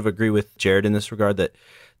you sort of agree with Jared in this regard that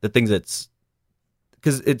the thing because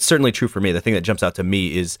it's certainly true for me, the thing that jumps out to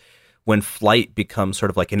me is when flight becomes sort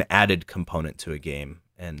of like an added component to a game,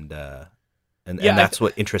 and that's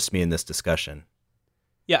what interests me in this discussion.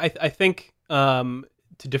 Yeah, I think to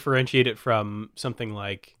differentiate it from something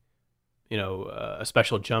like, a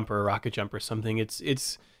special jump or a rocket jump or something,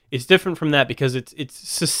 it's different from that because it's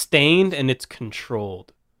sustained and it's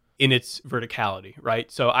controlled in its verticality, right?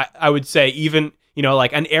 So I would say even,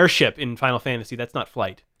 like an airship in Final Fantasy, that's not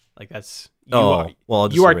flight. Like that's... I'll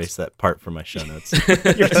just erase that part from my show notes.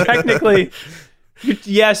 You're technically...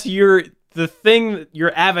 your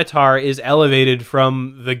avatar is elevated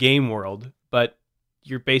from the game world, but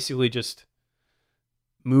you're basically just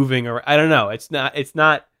moving, or I don't know. It's not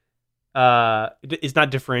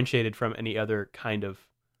differentiated from any other kind of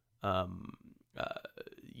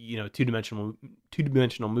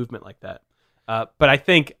two-dimensional movement like that. But I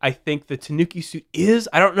think the Tanuki suit is,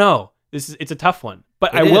 I don't know. It's a tough one.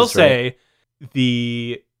 But I will say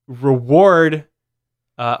the reward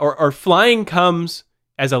or flying comes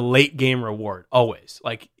as a late game reward always.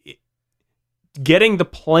 Like getting the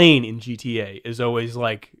plane in GTA is always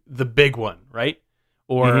like the big one, right?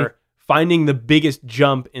 Or finding the biggest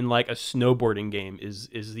jump in like a snowboarding game is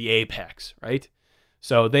the apex, right?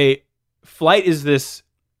 So flight is this.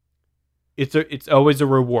 It's always a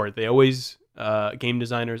reward. They always game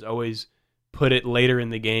designers always put it later in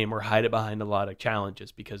the game or hide it behind a lot of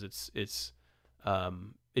challenges because it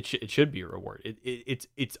should be a reward.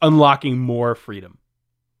 It's unlocking more freedom.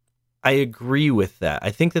 I agree with that.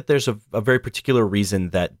 I think that there's a very particular reason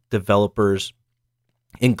that developers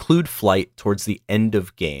include flight towards the end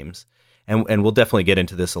of games, and we'll definitely get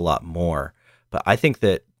into this a lot more. But I think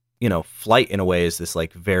that flight in a way is this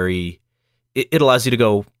like it allows you to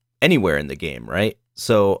go anywhere in the game, right?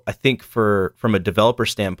 So I think from a developer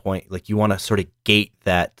standpoint, like you want to sort of gate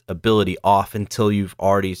that ability off until you've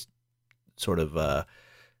already sort of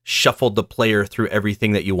shuffled the player through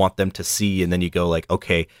everything that you want them to see, and then you go like,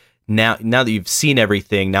 okay, now that you've seen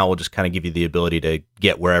everything, now we'll just kind of give you the ability to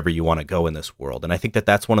get wherever you want to go in this world. And I think that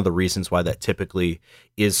that's one of the reasons why that typically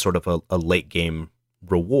is sort of a late game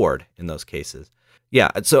reward in those cases. Yeah,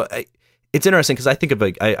 so it's interesting because I think of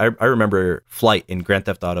I remember flight in Grand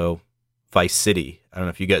Theft Auto Vice City. I don't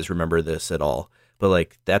know if you guys remember this at all, but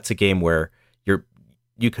like that's a game where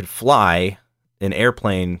you could fly an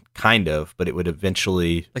airplane, kind of, but it would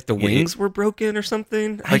eventually Like the wings were broken or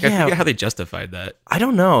something? Like, Yeah. I forget how they justified that. I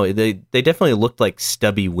don't know. They definitely looked like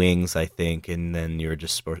stubby wings, I think, and then you're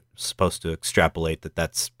just supposed to extrapolate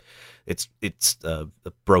that it's a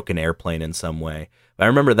broken airplane in some way. But I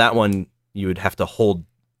remember that one you'd have to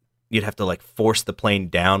like force the plane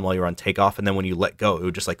down while you're on takeoff, and then when you let go, it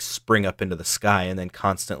would just like spring up into the sky and then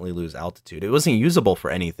constantly lose altitude. It wasn't usable for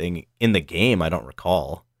anything in the game, I don't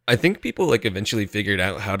recall. I think people like eventually figured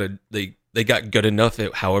out how to they got good enough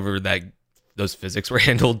at however that those physics were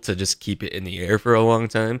handled to just keep it in the air for a long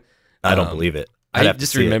time. I don't believe it. I'd I have to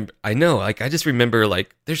just see it. remember. I know. Like I just remember.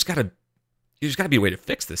 Like there's got to be a way to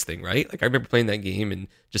fix this thing, right? Like I remember playing that game and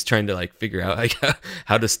just trying to like figure out like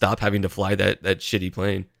how to stop having to fly that shitty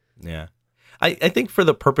plane. Yeah. I think for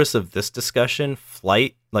the purpose of this discussion,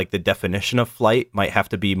 flight, like the definition of flight, might have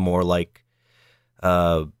to be more like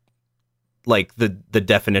the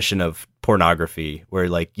definition of pornography, where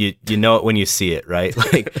like you know it when you see it, right?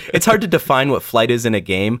 Like it's hard to define what flight is in a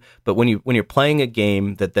game, but when you're playing a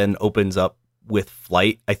game that then opens up with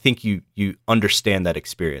flight, I think you understand that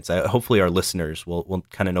experience. Hopefully our listeners will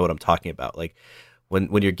kind of know what I'm talking about. Like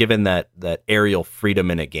when you're given that aerial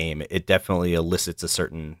freedom in a game, it definitely elicits a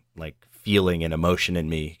certain like feeling and emotion in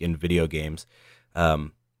me in video games.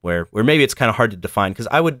 Where maybe it's kind of hard to define, because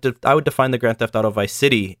I would define the Grand Theft Auto Vice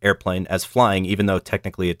City airplane as flying, even though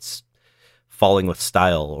technically it's falling with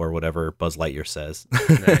style, or whatever Buzz Lightyear says.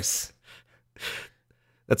 Nice.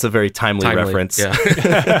 That's a very timely reference. Yeah.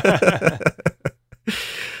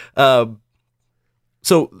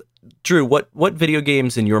 So, Drew, what video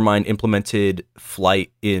games in your mind implemented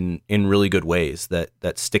flight in really good ways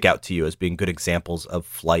that stick out to you as being good examples of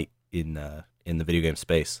flight in the video game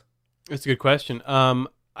space? That's a good question.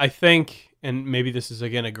 I think, and maybe this is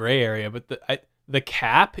again a gray area, but the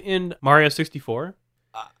cap in Mario 64,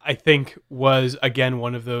 I think, was again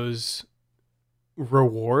one of those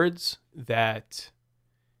rewards that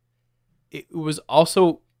it was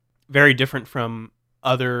also very different from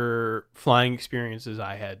other flying experiences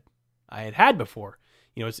I had before.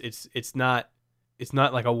 You know, it's not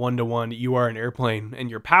like a 1-to-1. You are an airplane and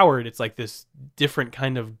you're powered. It's like this different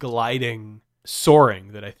kind of gliding,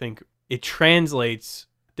 soaring that I think it translates.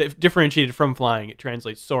 Differentiated from flying, it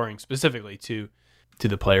translates soaring specifically to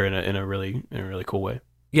the player in a really cool way.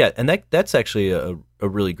 Yeah, and that's actually a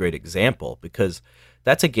really great example, because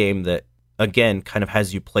that's a game that, again, kind of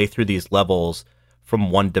has you play through these levels from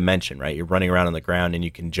one dimension, right? You're running around on the ground and you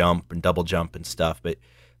can jump and double jump and stuff, but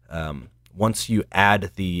once you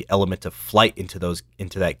add the element of flight into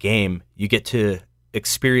that game, you get to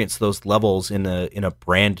experience those levels in a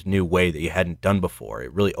brand new way that you hadn't done before.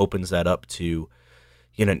 It really opens that up to,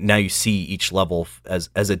 you know, now you see each level as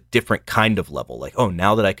a different kind of level. Like, oh,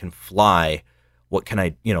 now that I can fly, what can I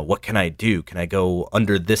do? Can I go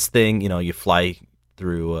under this thing? You know, you fly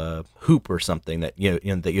through a hoop or something that you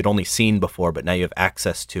know that you'd only seen before, but now you have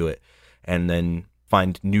access to it, and then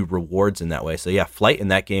find new rewards in that way. So yeah, flight in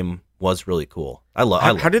that game was really cool.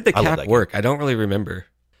 How did the cap work? I don't really remember.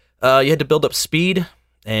 You had to build up speed,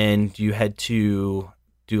 and you had to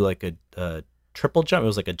do like a triple jump. It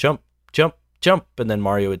was like a jump, and then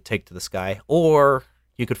Mario would take to the sky, or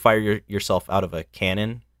you could fire yourself out of a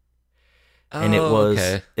cannon. And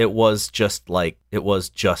it was just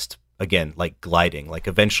again, like gliding. Like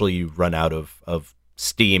eventually you run out of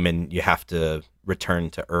steam and you have to return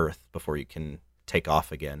to Earth before you can take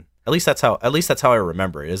off again. At least that's how I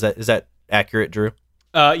remember it. Is that accurate, Drew?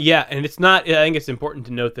 Yeah, and it's not. I think it's important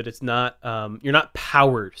to note that it's not. You're not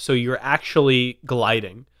powered, so you're actually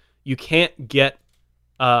gliding. You can't get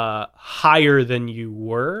higher than you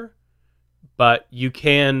were, but you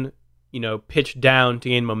can, pitch down to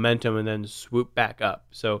gain momentum and then swoop back up.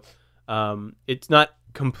 So it's not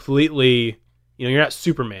completely, you're not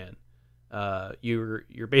Superman.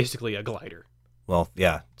 You're basically a glider. Well,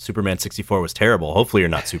 yeah, Superman 64 was terrible. Hopefully you're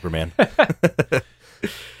not Superman.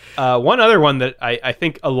 One other one that I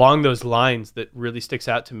think along those lines that really sticks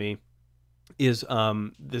out to me is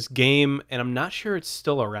this game, and I'm not sure it's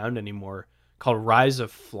still around anymore, called Rise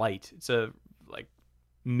of Flight. It's a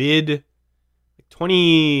mid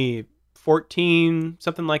 2014,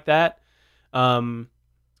 something like that.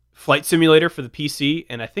 Flight simulator for the PC,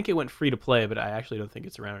 and I think it went free to play, but I actually don't think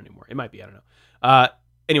it's around anymore. It might be, I don't know.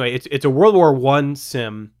 Anyway, it's a World War I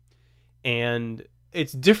sim, and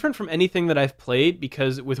it's different from anything that I've played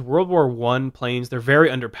because with World War I planes, they're very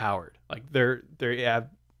underpowered. Like they have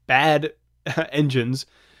bad engines,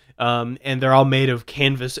 and they're all made of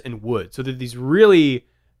canvas and wood. So they're these really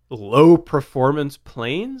low performance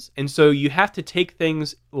planes, and so you have to take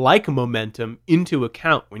things like momentum into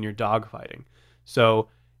account when you're dogfighting. So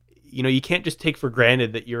you can't just take for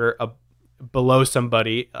granted that you're below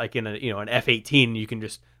somebody, like in an F-18, you can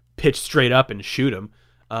just pitch straight up and shoot them.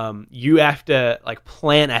 You have to like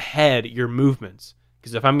plan ahead your movements,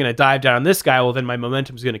 because if I'm going to dive down on this guy, well, then my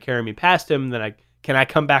momentum is going to carry me past him. Then can I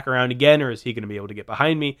come back around again, or is he going to be able to get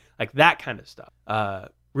behind me? Like that kind of stuff.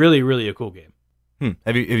 Really, really a cool game.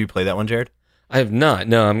 Have you played that one, Jared? I have not.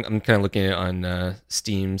 No, I'm kind of looking at it on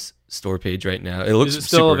Steam's store page right now. It looks Is it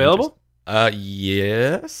still available?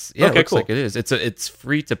 Yes. Yeah, okay, it looks cool. like it is. It's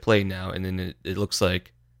free to play now, and then it looks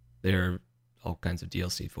like there are all kinds of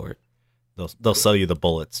DLC for it. They'll sell you the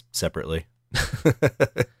bullets separately.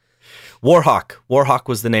 Warhawk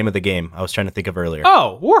was the name of the game I was trying to think of earlier.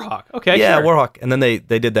 Oh, Warhawk. Okay, yeah, sure. Warhawk. And then they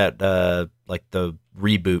did that like the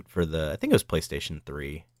reboot for I think it was PlayStation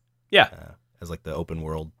 3. Yeah. As like the open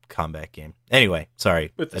world combat game. Anyway,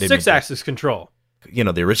 sorry. With the 6-axis control.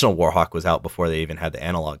 The original Warhawk was out before they even had the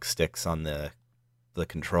analog sticks on the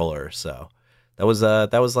controller. So that was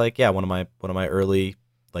like, yeah, one of my early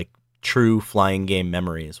like true flying game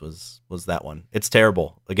memories was that one. It's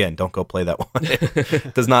terrible. Again, don't go play that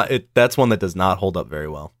one. That's one that does not hold up very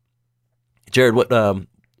well. Jared,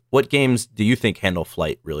 what games do you think handle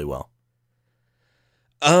flight really well?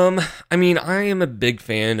 I mean, I am a big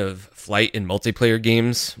fan of flight in multiplayer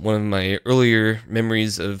games. One of my earlier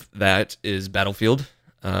memories of that is Battlefield.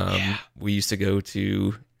 We used to go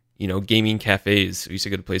to, gaming cafes. We used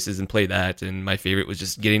to go to places and play that. And my favorite was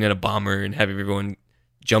just getting in a bomber and having everyone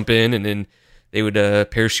jump in, and then they would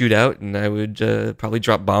parachute out, and I would probably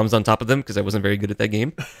drop bombs on top of them because I wasn't very good at that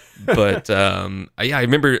game. But I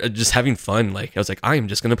remember just having fun. Like I was like, I am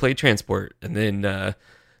just going to play transport. And then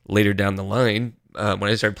later down the line, when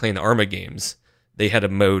I started playing the Arma games, they had a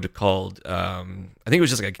mode called I think it was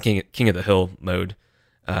just like a King of the Hill mode,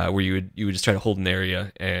 where you would just try to hold an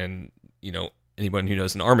area, and anyone who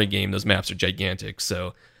knows an Arma game, those maps are gigantic.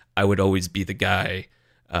 So I would always be the guy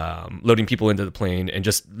loading people into the plane and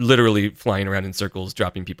just literally flying around in circles,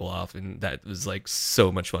 dropping people off, and that was like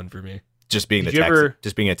so much fun for me. Just being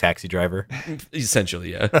just being a taxi driver.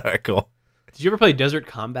 Essentially, yeah. All right, cool. Did you ever play Desert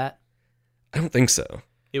Combat? I don't think so.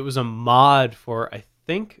 It was a mod for, I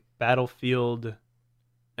think, Battlefield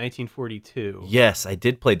 1942. Yes, I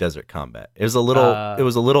did play Desert Combat. It was a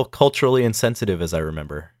little culturally insensitive, as I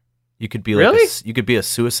remember. You could be really? You could be a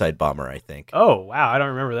suicide bomber, I think. Oh wow, I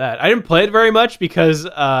don't remember that. I didn't play it very much because,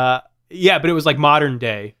 but it was like modern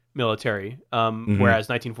day military, whereas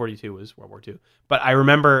 1942 was World War II. But I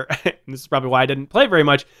remember, and this is probably why I didn't play very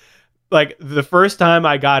much. Like the first time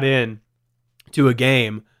I got in to a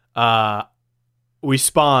game, we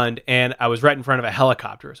spawned, and I was right in front of a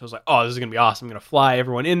helicopter. So I was like, oh, this is going to be awesome. I'm going to fly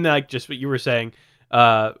everyone in, like just what you were saying,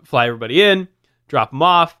 fly everybody in, drop them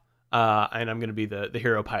off, and I'm going to be the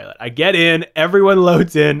hero pilot. I get in, everyone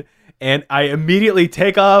loads in, and I immediately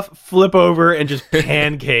take off, flip over, and just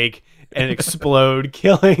pancake and explode,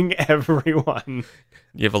 killing everyone.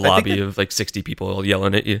 You have a lobby of like 60 people all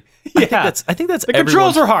yelling at you. Yeah. I think that's the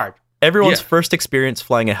controls are hard. Everyone's first experience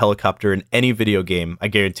flying a helicopter in any video game, I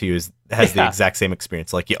guarantee you, has the exact same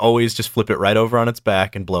experience. Like you always just flip it right over on its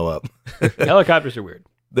back and blow up. Helicopters are weird.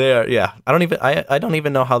 They are, yeah. I don't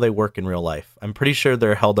even know how they work in real life. I'm pretty sure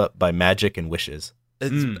they're held up by magic and wishes.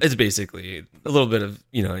 It's basically a little bit of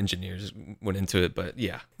engineers went into it, but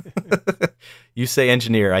yeah. You say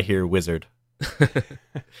engineer, I hear wizard.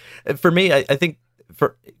 For me, I think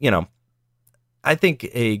I think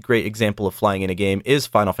a great example of flying in a game is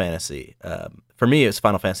Final Fantasy. For me, it's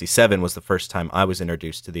Final Fantasy VII was the first time I was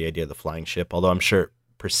introduced to the idea of the flying ship, although I'm sure it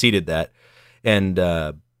preceded that. And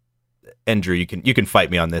Drew, you can fight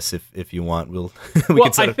me on this if you want.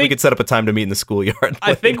 We could set up a time to meet in the schoolyard.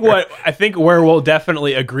 I think where we'll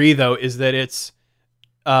definitely agree though is that it's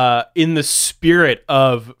in the spirit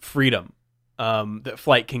of freedom that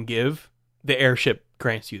flight can give. The airship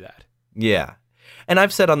grants you that. Yeah. And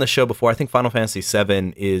I've said on the show before, I think Final Fantasy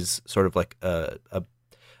VII is sort of like a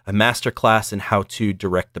masterclass in how to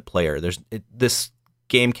direct the player. This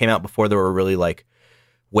game came out before there were really like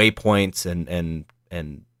waypoints and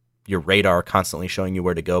your radar constantly showing you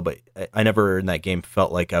where to go. But I never in that game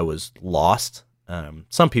felt like I was lost.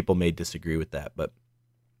 Some people may disagree with that, but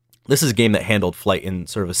this is a game that handled flight in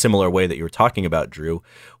sort of a similar way that you were talking about, Drew,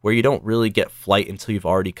 where you don't really get flight until you've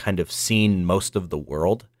already kind of seen most of the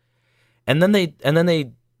world. And then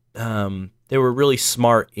they were really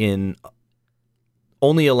smart in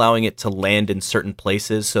only allowing it to land in certain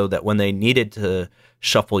places so that when they needed to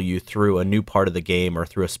shuffle you through a new part of the game or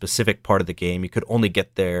through a specific part of the game, you could only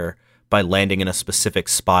get there by landing in a specific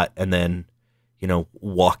spot and then,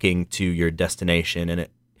 walking to your destination. And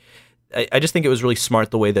I just think it was really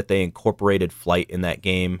smart the way that they incorporated flight in that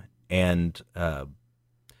game. And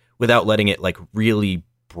without letting it like really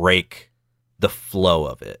break the flow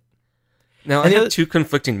of it. Now, And I the have other- two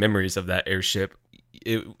conflicting memories of that airship.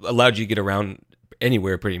 It allowed you to get around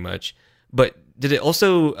anywhere pretty much. But did it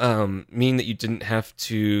also mean that you didn't have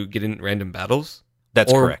to get in random battles?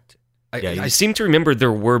 That's Or- correct. Yeah, I seem to remember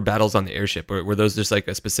there were battles on the airship, or were those just like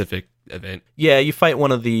a specific event? Yeah, you fight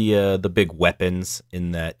one of the big weapons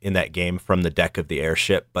in that game from the deck of the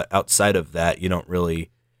airship, but outside of that, you don't really.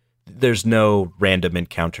 There's no random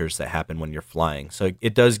encounters that happen when you're flying, so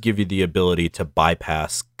it does give you the ability to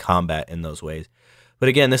bypass combat in those ways. But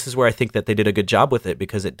again, this is where I think that they did a good job with it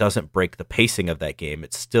because it doesn't break the pacing of that game.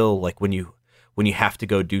 It's still like when you have to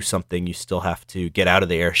go do something, you still have to get out of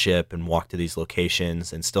the airship and walk to these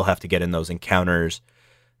locations, and still have to get in those encounters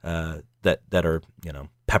that are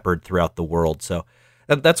peppered throughout the world. So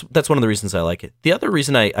that's one of the reasons I like it. The other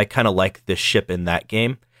reason I kind of like this ship in that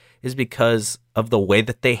game is because of the way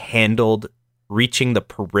that they handled reaching the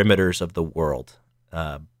perimeters of the world.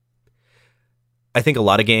 I think a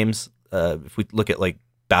lot of games, if we look at like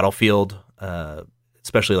Battlefield,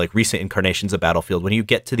 especially like recent incarnations of Battlefield, when you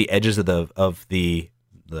get to the edges of the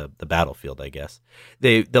battlefield, I guess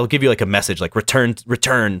they'll give you like a message like return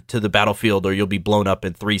to the battlefield or you'll be blown up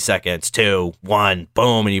in 3 seconds, 2, 1,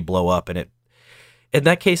 boom, and you blow up. And in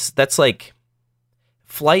that case, that's like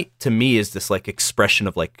Flight to me is this like expression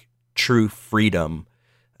of like true freedom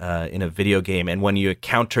in a video game. And when you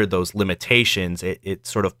encounter those limitations, it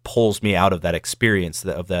sort of pulls me out of that experience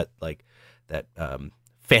of that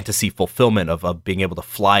fantasy fulfillment of being able to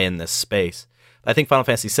fly in this space. I think Final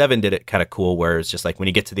Fantasy VII did it kind of cool, where it's just like when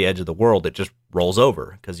you get to the edge of the world, it just rolls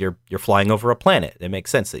over because you're flying over a planet. It makes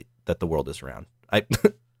sense that the world is round.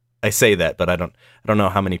 I say that, but I don't know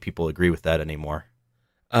how many people agree with that anymore.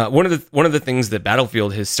 One of the things that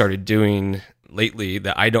Battlefield has started doing lately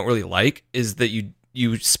that I don't really like is that you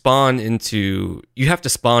have to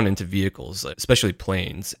spawn into vehicles, especially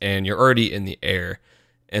planes, and you're already in the air.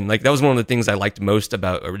 And like that was one of the things I liked most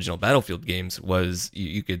about original Battlefield games was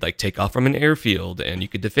you could like take off from an airfield and you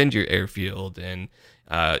could defend your airfield, and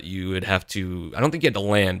you would have to, I don't think you had to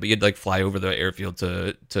land, but you'd like fly over the airfield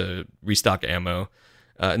to restock ammo.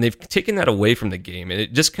 And they've taken that away from the game, and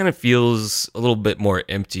it just kind of feels a little bit more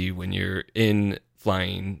empty when you're in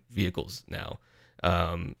flying vehicles now.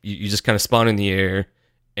 You just kind of spawn in the air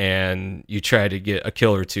and you try to get a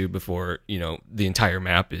kill or two before the entire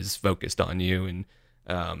map is focused on you, and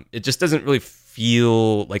it just doesn't really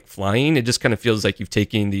feel like flying. It just kind of feels like you've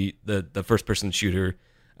taken the first person shooter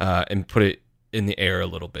and put it in the air a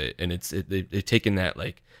little bit, and they've taken that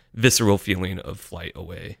like visceral feeling of flight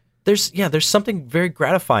away. There's something very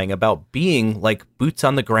gratifying about being like boots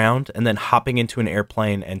on the ground and then hopping into an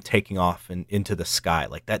airplane and taking off and into the sky.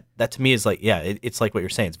 Like that to me is like, it's like what you're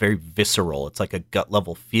saying. It's very visceral. It's like a gut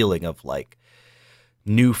level feeling of like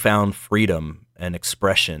newfound freedom and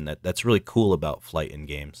expression that's really cool about flight in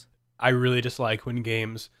games. I really dislike when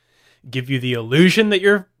games give you the illusion that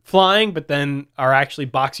you're flying, but then are actually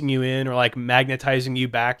boxing you in or like magnetizing you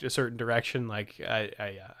back to a certain direction. Like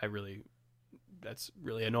I really, that's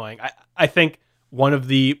really annoying. I think one of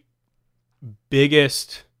the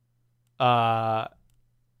biggest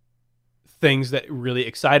things that really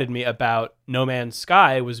excited me about No Man's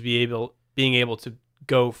Sky was being able to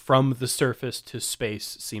go from the surface to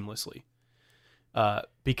space seamlessly.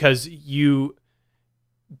 Because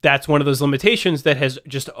that's one of those limitations that has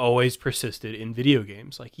just always persisted in video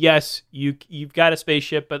games. Like, yes, you've got a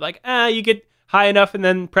spaceship, but like, you get high enough and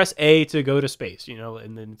then press A to go to space,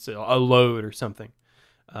 and then it's a load or something.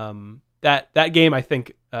 That game, I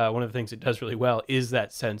think, one of the things it does really well is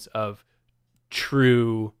that sense of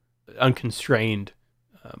true, unconstrained,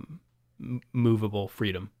 movable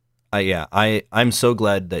freedom. I'm so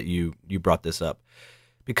glad that you brought this up,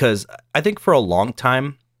 because I think for a long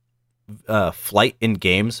time, flight in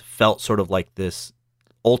games felt sort of like this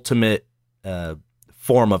ultimate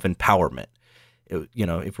form of empowerment.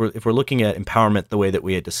 If we're looking at empowerment the way that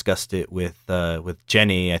we had discussed it with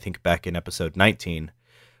Jenny, I think back in episode 19,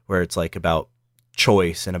 where it's like about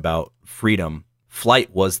choice and about freedom.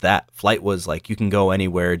 Flight was that. Flight was like you can go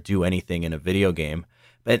anywhere, do anything in a video game.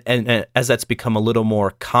 And as that's become a little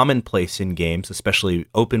more commonplace in games, especially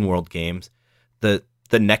open world games, the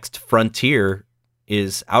next frontier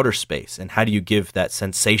is outer space. And how do you give that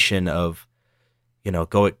sensation of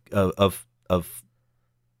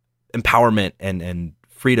empowerment and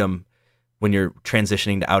freedom when you're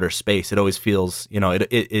transitioning to outer space? It always feels,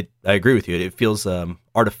 I agree with you. It feels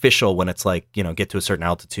artificial when it's like, get to a certain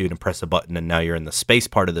altitude and press a button and now you're in the space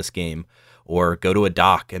part of this game, or go to a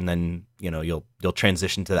dock and then, you'll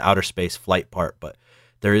transition to the outer space flight part. But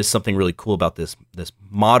there is something really cool about this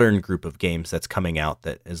modern group of games that's coming out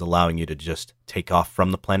that is allowing you to just take off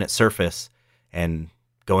from the planet's surface and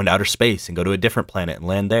go into outer space and go to a different planet and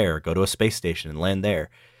land there, or go to a space station and land there.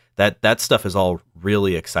 That stuff is all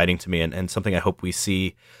really exciting to me, and something I hope we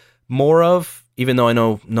see more of, even though I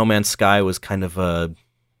know No Man's Sky was kind of a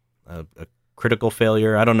critical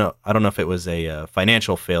failure. I don't know if it was a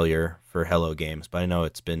financial failure for Hello Games, but I know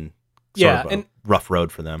it's been sort of a rough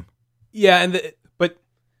road for them. Yeah, but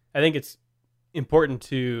I think it's important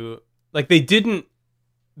to, like, they didn't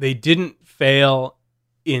fail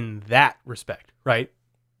in that respect, right?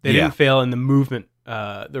 They didn't fail in the movement,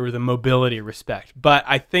 the mobility respect. But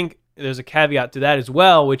I think there's a caveat to that as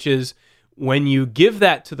well, which is when you give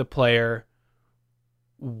that to the player,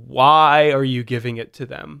 why are you giving it to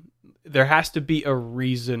them? There has to be a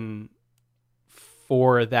reason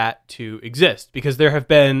for that to exist, because there have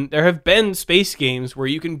been space games where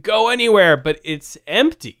you can go anywhere but it's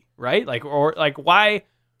empty, right?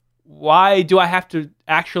 Why do I have to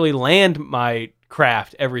actually land my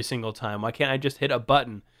craft every single time? Why can't I just hit a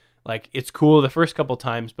button? Like, it's cool the first couple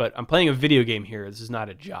times, but I'm playing a video game here. This is not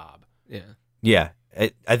a job. Yeah.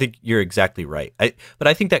 I think you're exactly right. But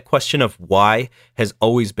I think that question of why has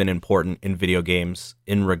always been important in video games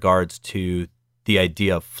in regards to the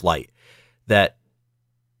idea of flight. That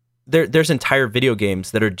there's entire video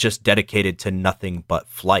games that are just dedicated to nothing but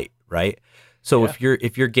flight, right? So if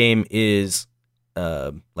your game is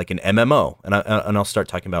like an MMO, and I'll start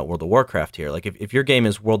talking about World of Warcraft here. Like if your game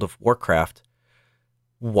is World of Warcraft,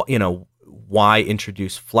 why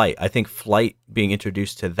introduce flight? I think flight being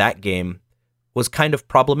introduced to that game was kind of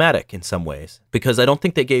problematic in some ways, because I don't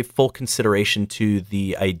think they gave full consideration to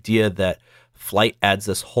the idea that flight adds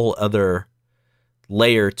this whole other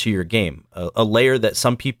layer to your game, a layer that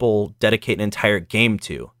some people dedicate an entire game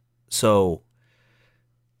to. So,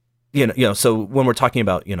 so when we're talking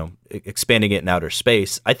about, expanding it in outer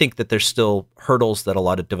space, I think that there's still hurdles that a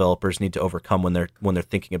lot of developers need to overcome when they're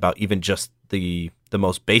thinking about even just the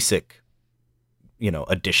most basic,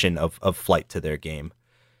 addition of flight to their game.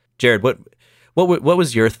 Jared, what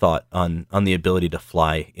was your thought on the ability to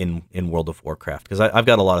fly in World of Warcraft? Because I've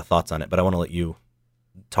got a lot of thoughts on it, but I want to let you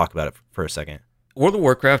talk about it for a second. World of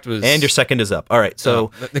Warcraft was... And your second is up. All right,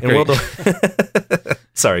 so... in World of...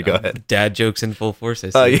 Sorry, go ahead. Dad jokes in full force, I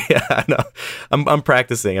see. Oh, yeah, I know. I'm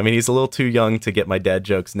practicing. I mean, he's a little too young to get my dad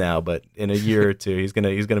jokes now, but in a year or two, he's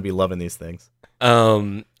gonna be loving these things.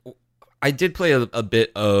 I did play a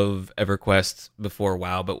bit of EverQuest before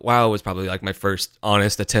WoW, but WoW was probably like my first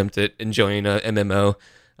honest attempt at enjoying a MMO,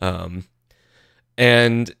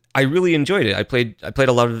 and I really enjoyed it. I played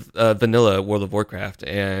a lot of vanilla World of Warcraft,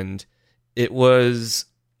 and it was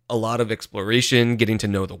a lot of exploration, getting to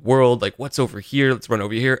know the world. Like, what's over here? Let's run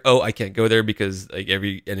over here. Oh, I can't go there because like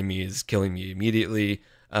every enemy is killing me immediately.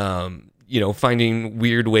 Finding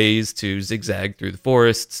weird ways to zigzag through the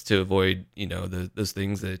forests to avoid, those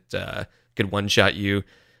things that could one-shot you.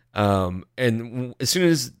 And as soon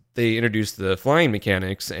as they introduced the flying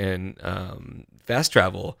mechanics and fast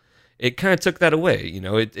travel, it kind of took that away.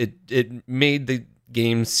 It made the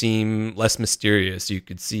game seem less mysterious. You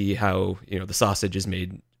could see how, the sausage is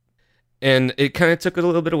made. And it kind of took it a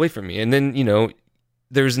little bit away from me. And then,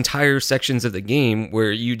 there's entire sections of the game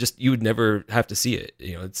where you would never have to see it.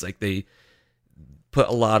 It's like they put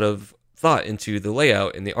a lot of thought into the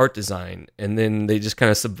layout and the art design, and then they just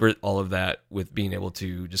kind of subvert all of that with being able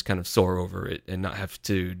to just kind of soar over it and not have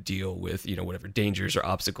to deal with, whatever dangers or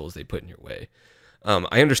obstacles they put in your way.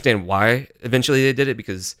 I understand why eventually they did it,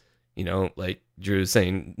 because, like Drew was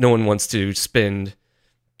saying, no one wants to spend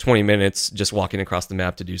 20 minutes just walking across the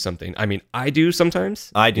map to do something. I mean, I do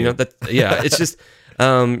sometimes. I do. It's just,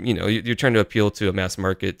 you're trying to appeal to a mass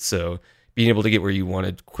market, so being able to get where you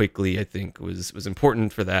wanted quickly, I think, was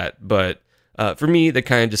important for that. But for me, that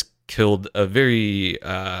kind of just killed a very,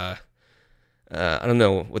 I don't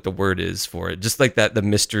know what the word is for it, just like that, the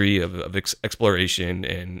mystery of exploration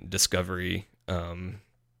and discovery. And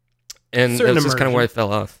that's just kind of where I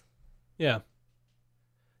fell off. Yeah.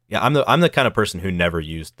 Yeah, I'm the kind of person who never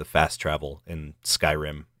used the fast travel in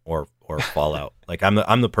Skyrim or Fallout. Like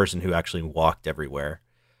I'm the person who actually walked everywhere.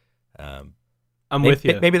 I'm with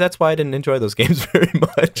you. Maybe that's why I didn't enjoy those games very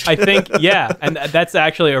much. I think, yeah, and that's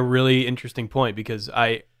actually a really interesting point, because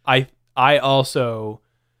I also,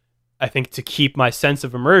 I think, to keep my sense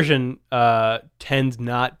of immersion, tend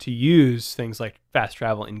not to use things like fast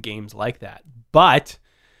travel in games like that. But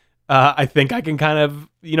I think I can kind of,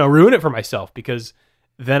 ruin it for myself, because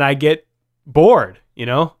then I get bored,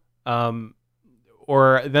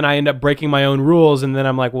 or then I end up breaking my own rules, and then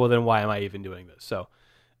I'm like, well, then why am I even doing this? So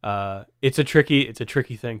it's a tricky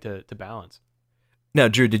thing to balance. Now,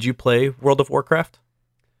 Drew, did you play World of Warcraft?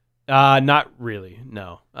 Not really.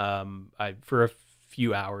 No. I for a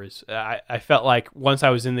few hours. I felt like once I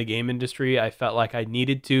was in the game industry, I felt like I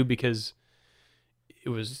needed to because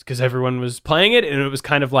everyone was playing it, and it was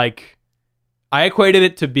kind of like I equated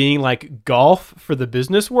it to being like golf for the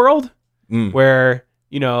business world, where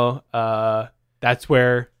that's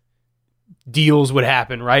where deals would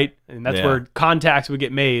happen, right? And that's where contacts would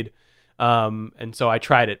get made. And so I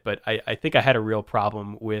tried it, but I think I had a real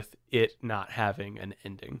problem with it not having an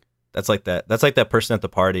ending. That's like that person at the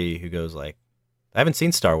party who goes like, I haven't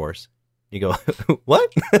seen Star Wars. You go,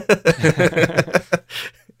 what?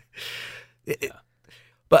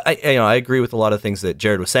 But I agree with a lot of things that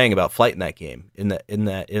Jared was saying about flight in that game, in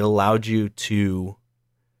that it allowed you to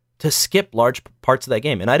skip large parts of that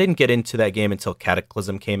game. And I didn't get into that game until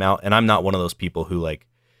Cataclysm came out, and I'm not one of those people who like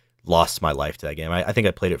lost my life to that game. I think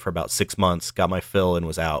I played it for about 6 months, got my fill, and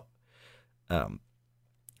was out.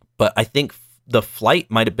 But I think the flight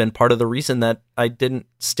might have been part of the reason that I didn't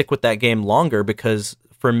stick with that game longer, because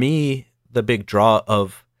for me, the big draw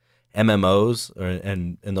of MMOs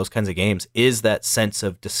and those kinds of games is that sense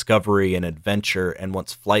of discovery and adventure. And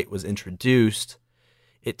once flight was introduced,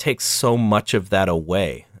 it takes so much of that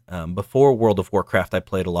away. Before World of Warcraft, I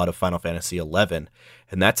played a lot of Final Fantasy XI,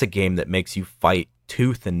 and that's a game that makes you fight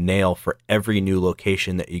tooth and nail for every new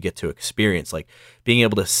location that you get to experience. Like being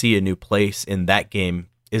able to see a new place in that game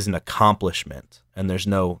is an accomplishment. And there's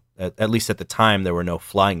no, at least at the time, there were no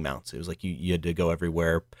flying mounts. It was like you had to go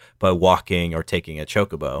everywhere by walking or taking a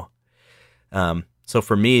chocobo. So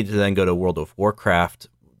for me to then go to World of Warcraft,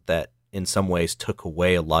 that in some ways took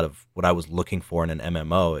away a lot of what I was looking for in an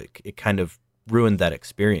MMO. It kind of ruined that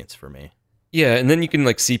experience for me. Yeah, and then you can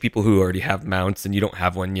like see people who already have mounts and you don't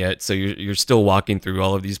have one yet, so you're still walking through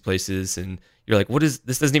all of these places and you're like, what is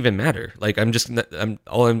this? Doesn't even matter. Like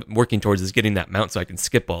all I'm working towards is getting that mount so I can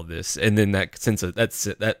skip all this. And then that sense of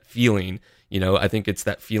that feeling, I think it's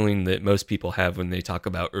that feeling that most people have when they talk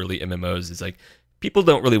about early MMOs is like people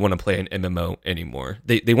don't really want to play an MMO anymore.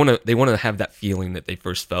 They want to have that feeling that they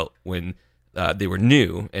first felt when they were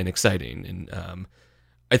new and exciting. And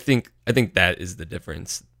I think that is the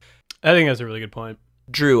difference. I think that's a really good point.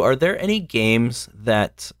 Drew, are there any games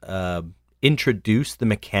that introduce the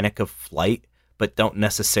mechanic of flight but don't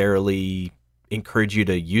necessarily encourage you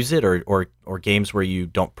to use it, or games where you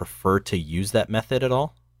don't prefer to use that method at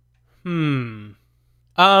all?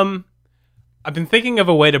 I've been thinking of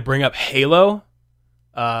a way to bring up Halo,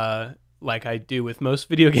 like I do with most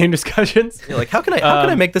video game discussions. You're like, how can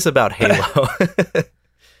I make this about Halo?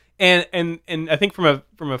 And I think from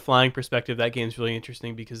a flying perspective, that game's really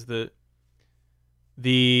interesting because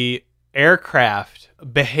the aircraft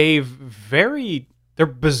behave they're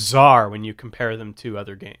bizarre when you compare them to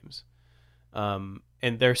other games. And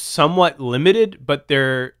they're somewhat limited, but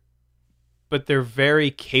they're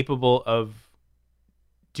very capable of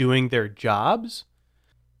doing their jobs.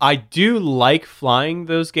 I do like flying in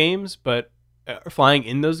those games, but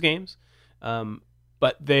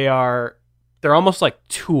they're almost like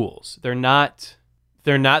tools. They're not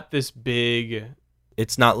this big.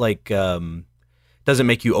 It's not like doesn't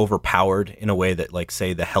make you overpowered in a way that, like,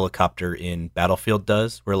 say, the helicopter in Battlefield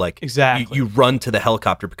does, where like exactly you run to the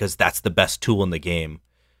helicopter because that's the best tool in the game.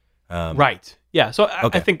 Right. Yeah. So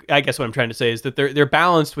Okay. I guess what I'm trying to say is that they're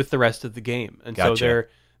balanced with the rest of the game, and Gotcha.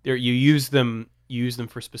 so you use them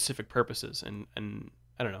for specific purposes, and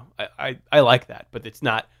I don't know. I like that, but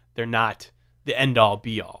they're not the end all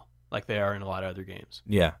be all like they are in a lot of other games.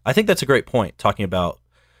 Yeah, I think that's a great point, talking about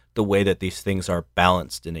the way that these things are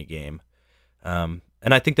balanced in a game. And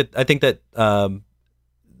I think that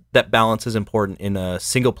that balance is important in a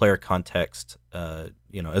single player context,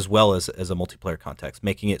 as well as a multiplayer context,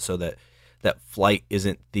 making it so that flight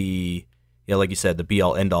isn't like you said, the be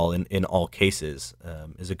all end all in all cases,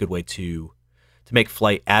 is a good way to make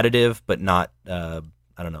flight additive, but not,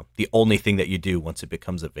 the only thing that you do once it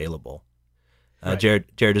becomes available. Right.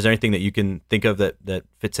 Jared, is there anything that you can think of that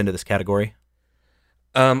fits into this category?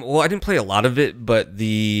 Well, I didn't play a lot of it, but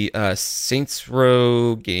the Saints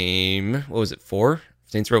Row game, what was it, 4?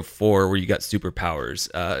 Saints Row 4, where you got superpowers.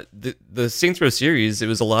 The Saints Row series, it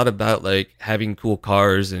was a lot about like having cool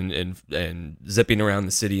cars and zipping around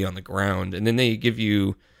the city on the ground. And then they give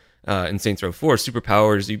you, in Saints Row 4,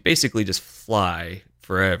 superpowers. You basically just fly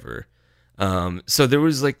forever. So there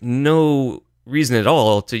was like no reason at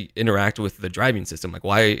all to interact with the driving system. Like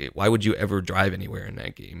why would you ever drive anywhere in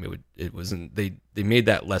that game? It wasn't, they made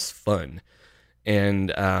that less fun. And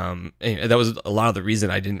that was a lot of the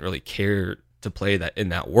reason I didn't really care to play that in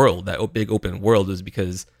that world, that big open world, is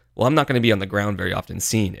because, well, I'm not going to be on the ground very often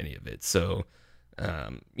seeing any of it. So,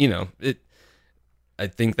 I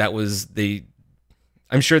think that was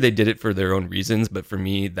I'm sure they did it for their own reasons, but for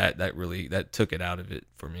me, that really took it out of it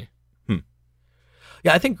for me.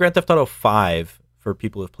 Yeah, I think Grand Theft Auto 5, for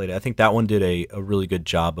people who've played it, I think that one did a really good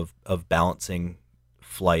job of balancing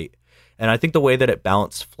flight. And I think the way that it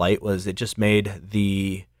balanced flight was it just made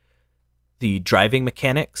the driving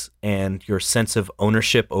mechanics and your sense of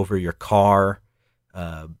ownership over your car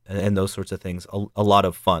and those sorts of things a lot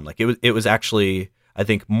of fun. Like it was actually, I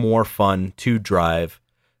think, more fun to drive,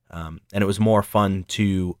 and it was more fun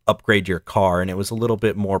to upgrade your car, and it was a little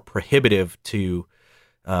bit more prohibitive to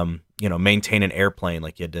maintain an airplane.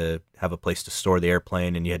 Like you had to have a place to store the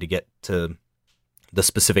airplane, and you had to get to the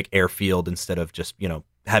specific airfield instead of just,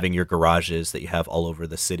 having your garages that you have all over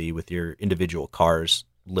the city with your individual cars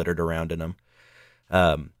littered around in them.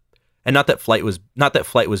 And not that flight was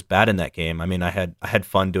bad in that game. I mean, I had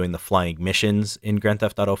fun doing the flying missions in Grand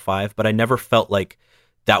Theft Auto 5, but I never felt like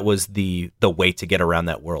that was the way to get around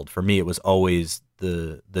that world. For me, it was always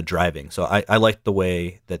the driving. So I liked the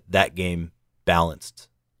way that game balanced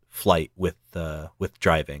flight with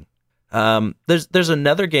driving. There's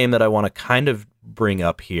another game that I want to kind of bring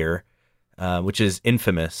up here, which is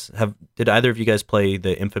Infamous. Did either of you guys play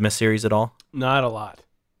the Infamous series at all? Not a lot.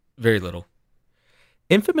 Very little.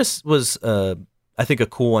 Infamous was, I think, a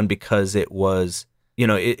cool one because it was,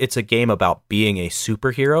 it's a game about being a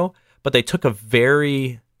superhero, but they took a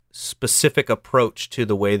very specific approach to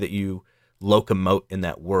the way that you locomote in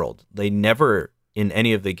that world. They never, in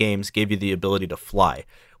any of the games, gave you the ability to fly,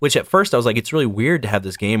 which at first I was like, it's really weird to have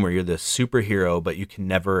this game where you're the superhero, but you can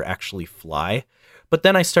never actually fly. But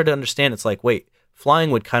then I started to understand, it's like, wait,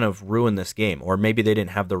 flying would kind of ruin this game, or maybe they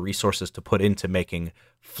didn't have the resources to put into making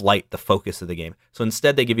flight the focus of the game. So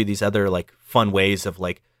instead they give you these other like fun ways of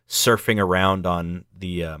like surfing around on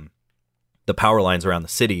the power lines around the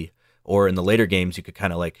city, or in the later games you could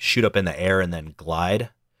kind of like shoot up in the air and then glide.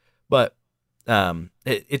 But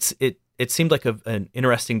it seemed like an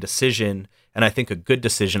interesting decision, and I think a good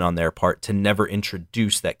decision on their part, to never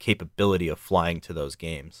introduce that capability of flying to those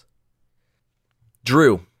games.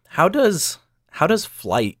 Drew, how does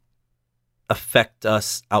flight affect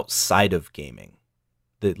us outside of gaming?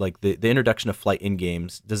 The introduction of flight in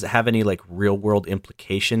games, does it have any like real world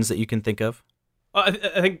implications that you can think of? I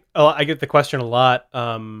think I get the question a lot.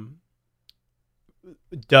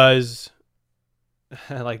 Does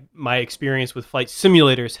like my experience with flight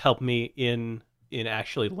simulators help me in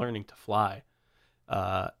actually learning to fly?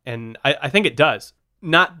 And I think it does.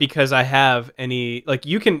 Not because I have any, like,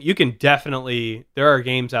 you can definitely, there are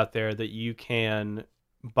games out there that you can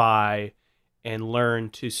buy and learn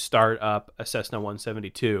to start up a Cessna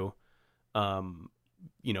 172,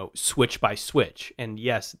 switch by switch. And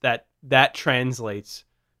yes, that translates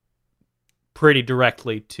pretty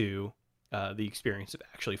directly to the experience of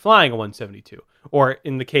actually flying a 172. Or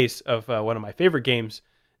in the case of one of my favorite games,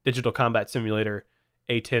 Digital Combat Simulator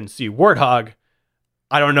A10C Warthog,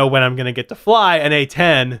 I don't know when I'm going to get to fly an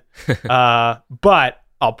A10, but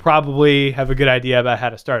I'll probably have a good idea about how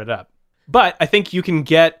to start it up. But I think you can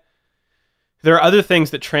there are other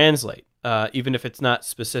things that translate, even if it's not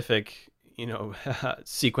specific,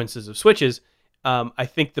 sequences of switches. I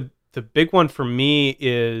think the big one for me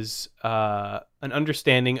is an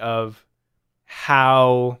understanding of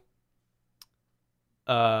how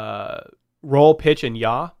roll, pitch, and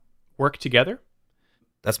yaw work together.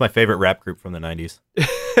 That's my favorite rap group from the 90s.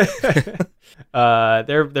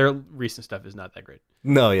 Their recent stuff is not that great.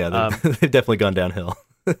 No, yeah, they've definitely gone downhill.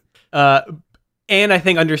 And I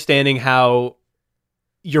think understanding how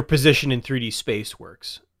your position in 3D space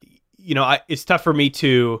works. It's tough for me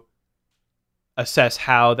to assess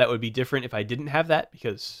how that would be different if I didn't have that,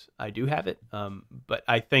 because I do have it. But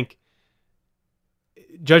I think,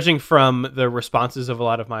 judging from the responses of a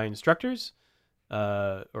lot of my instructors,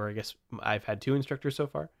 or I guess I've had 2 instructors so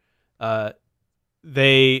far,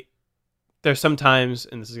 they're sometimes,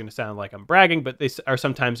 and this is going to sound like I'm bragging, but they are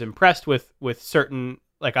sometimes impressed with certain,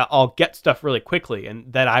 like, I'll get stuff really quickly,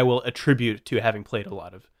 and that I will attribute to having played a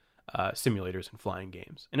lot of simulators and flying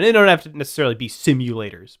games. And they don't have to necessarily be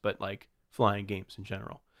simulators, but like flying games in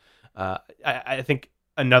general. I think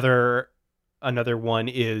another one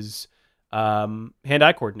is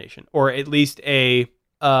hand-eye coordination, or at least a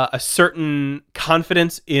certain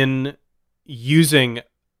confidence in using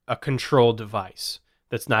a control device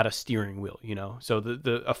that's not a steering wheel. So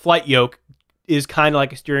a flight yoke is kind of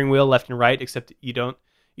like a steering wheel, left and right, except you don't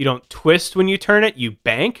twist when you turn it. You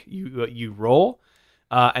bank, you roll,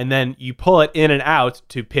 and then you pull it in and out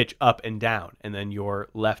to pitch up and down, and then your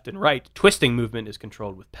left and right twisting movement is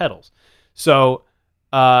controlled with pedals. So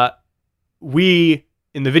we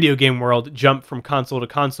in the video game world, jump from console to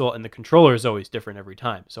console, and the controller is always different every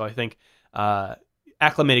time. So I think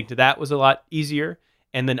acclimating to that was a lot easier,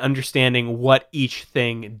 and then understanding what each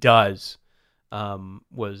thing does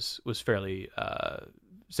was fairly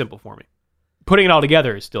simple for me. Putting it all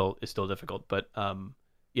together is still difficult, but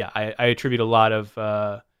I attribute a lot of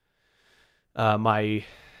my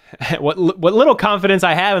what little confidence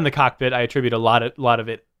I have in the cockpit. I attribute a lot of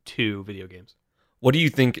it to video games. What do you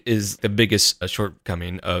think is the biggest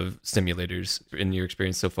shortcoming of simulators in your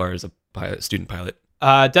experience so far as a student pilot?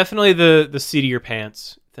 Definitely the seat of your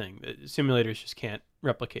pants thing. The simulators just can't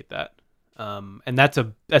replicate that, and that's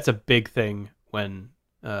a big thing when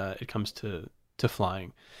it comes to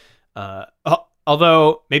flying.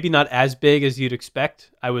 Although maybe not as big as you'd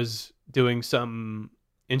expect. I was doing some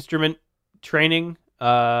instrument training,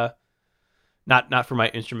 not for my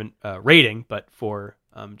instrument rating, but for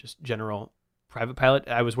just general private pilot.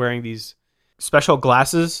 I was wearing these special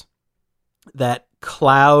glasses that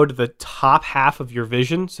cloud the top half of your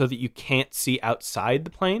vision so that you can't see outside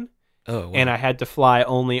the plane. Oh, wow. And I had to fly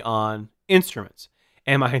only on instruments.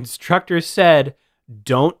 And my instructor said,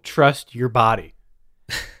 don't trust your body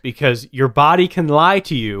because your body can lie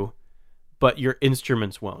to you, but your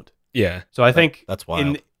instruments won't. Yeah. So I think that's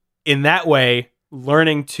wild. In that way,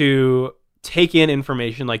 learning to take in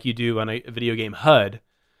information like you do on a video game HUD,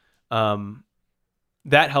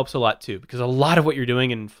 that helps a lot too, because a lot of what you're doing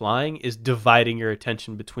in flying is dividing your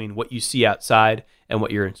attention between what you see outside and what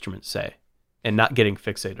your instruments say, and not getting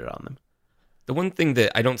fixated on them. The one thing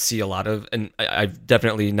that I don't see a lot of, and I've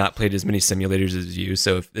definitely not played as many simulators as you,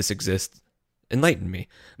 so if this exists, enlighten me.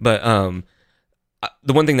 But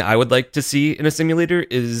the one thing that I would like to see in a simulator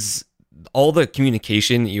is all the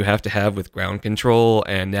communication you have to have with ground control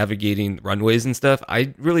and navigating runways and stuff.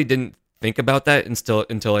 I really didn't think about that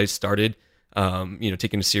until I started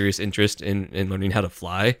taking a serious interest in learning how to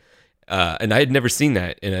fly. And I had never seen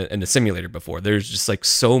that in a simulator before. There's just like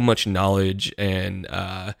so much knowledge and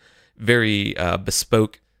very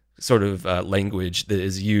bespoke sort of language that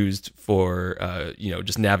is used for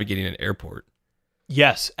just navigating an airport.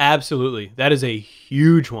 Yes, absolutely. That is a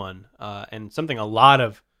huge one, and something a lot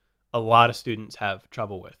of students have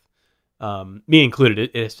trouble with. Me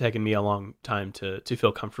included. It has taken me a long time to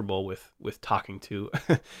feel comfortable with talking to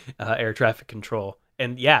air traffic control.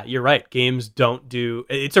 And yeah, you're right. Games don't do.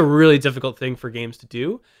 It's a really difficult thing for games to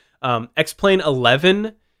do. X-Plane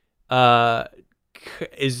 11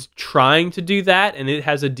 is trying to do that, and it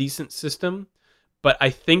has a decent system. But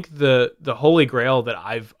I think the holy grail that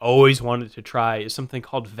I've always wanted to try is something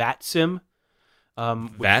called VATSIM.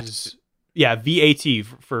 VAT? VAT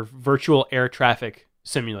for Virtual Air Traffic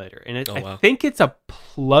Simulator. And I think it's a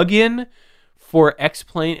plugin for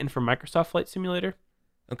X-Plane and for Microsoft Flight Simulator.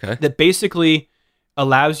 Okay. That basically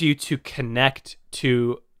allows you to connect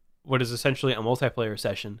to what is essentially a multiplayer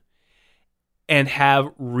session and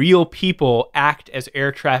have real people act as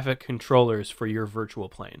air traffic controllers for your virtual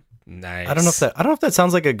plane. Nice. I don't know if that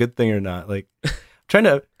sounds like a good thing or not. Like trying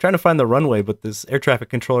to find the runway, but this air traffic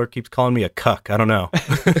controller keeps calling me a cuck. I don't know.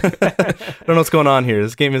 I don't know what's going on here.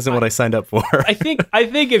 This game isn't what I signed up for. I think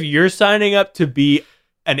if you're signing up to be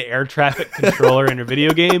an air traffic controller in a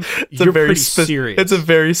video game, you're pretty serious. It's a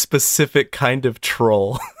very specific kind of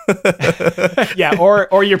troll. Yeah,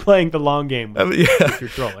 or you're playing the long game with your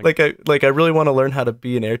trolling. Like I really want to learn how to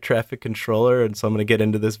be an air traffic controller, and so I'm going to get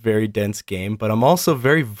into this very dense game, but I'm also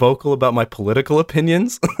very vocal about my political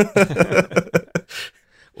opinions.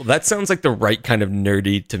 Well, that sounds like the right kind of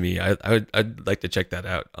nerdy to me. I'd like to check that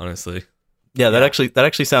out, honestly. Yeah, that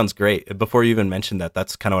actually sounds great. Before you even mentioned that,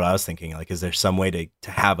 that's kind of what I was thinking. Like, is there some way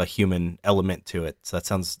to have a human element to it? So that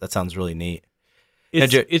sounds really neat.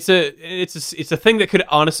 It's a thing that could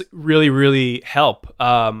honestly really, really help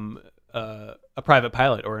a private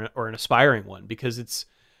pilot or an aspiring one, because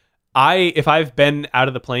if I've been out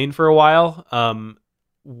of the plane for a while,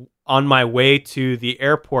 on my way to the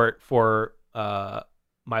airport for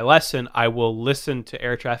my lesson, I will listen to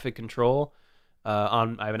air traffic control.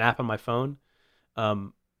 I have an app on my phone,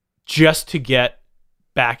 just to get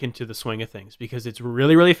back into the swing of things, because it's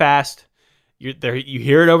really, really fast. You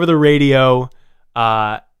hear it over the radio,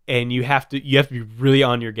 and you have to be really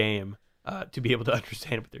on your game to be able to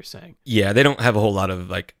understand what they're saying. Yeah, they don't have a whole lot of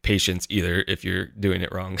like patience either if you're doing it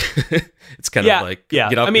wrong. It's kind of like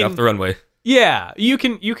get off the runway. Yeah, you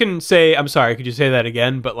can say, I'm sorry, could you say that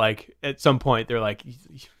again? But like at some point they're like,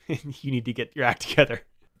 you need to get your act together.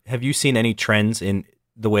 Have you seen any trends in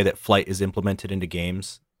the way that flight is implemented into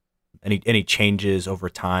games? Any changes over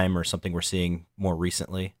time, or something we're seeing more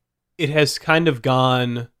recently? It has kind of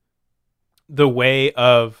gone the way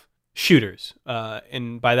of shooters.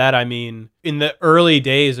 And by that, I mean, in the early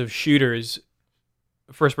days of shooters,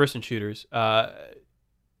 first-person shooters,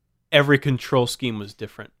 every control scheme was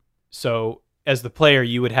different. So as the player,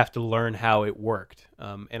 you would have to learn how it worked.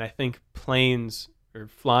 And I think planes or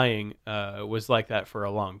flying was like that for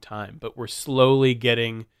a long time. But we're slowly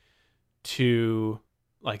getting to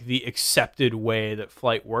like the accepted way that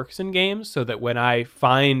flight works in games, so that when I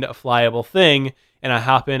find a flyable thing and I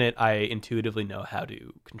hop in it, I intuitively know how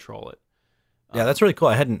to control it. Yeah, that's really cool.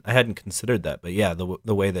 I hadn't considered that, but yeah,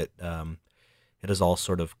 the way that it has all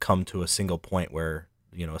sort of come to a single point where,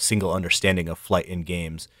 you know, a single understanding of flight in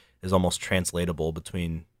games is almost translatable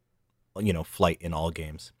between, you know, flight in all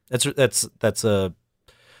games. That's a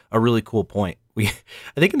really cool point. I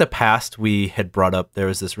think in the past we had brought up, there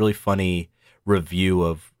was this really funny review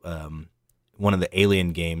of one of the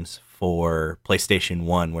Alien games for PlayStation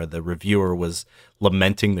 1 where the reviewer was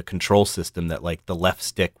lamenting the control system, that like the left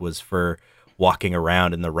stick was for walking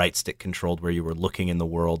around and the right stick controlled where you were looking in the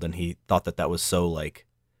world, and he thought that was so like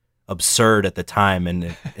absurd at the time,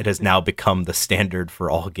 and it has now become the standard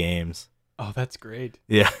for all games. Oh, that's great.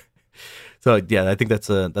 Yeah. So yeah, I think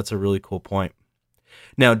that's a really cool point.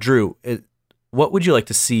 Now, Drew, what would you like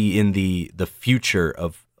to see in the future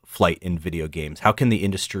of flight in video games? How can the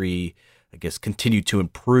industry, I guess, continue to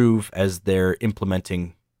improve as they're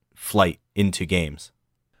implementing flight into games?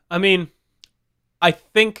 I mean, I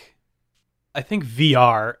think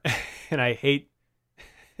VR, and I hate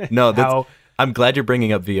No, I'm glad you're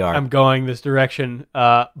bringing up VR. I'm going this direction,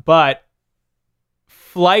 but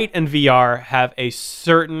flight and VR have a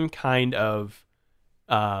certain kind of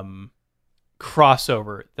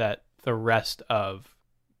crossover that the rest of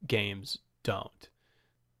games don't.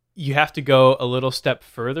 You have to go a little step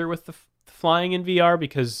further with the flying in VR,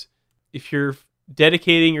 because if you're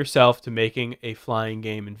dedicating yourself to making a flying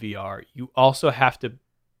game in VR, you also have to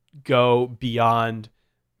go beyond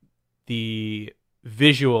the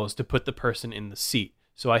visuals to put the person in the seat.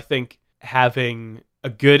 So I think having a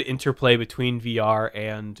good interplay between VR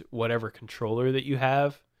and whatever controller that you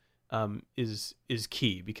have is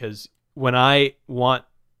key, because when I want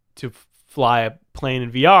to fly a plane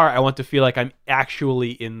in VR, I want to feel like I'm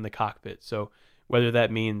actually in the cockpit. So whether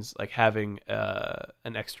that means like having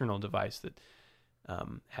an external device that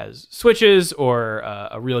has switches, or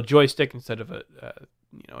a real joystick instead of an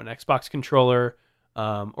Xbox controller,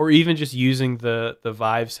 or even just using the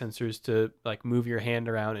Vive sensors to like move your hand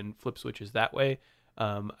around and flip switches that way.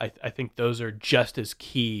 I think those are just as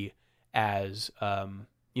key as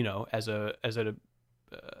as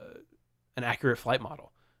an accurate flight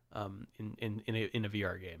model in a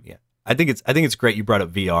VR game. Yeah. I think it's great you brought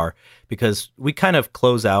up VR, because we kind of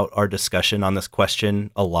close out our discussion on this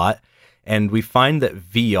question a lot, and we find that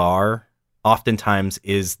VR oftentimes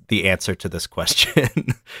is the answer to this question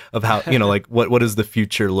of how, like what does the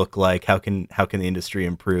future look like? How can the industry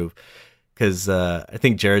improve? Because I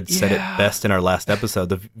think Jared said it best in our last episode.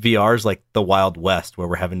 The VR is like the Wild West, where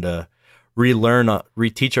we're having to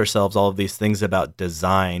reteach ourselves all of these things about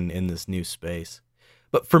design in this new space.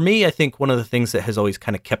 But for me, I think one of the things that has always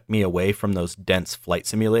kind of kept me away from those dense flight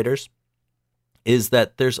simulators is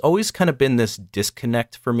that there's always kind of been this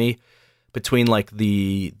disconnect for me between like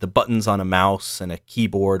the buttons on a mouse and a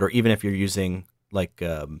keyboard, or even if you're using like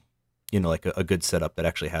like a good setup that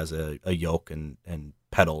actually has a yoke and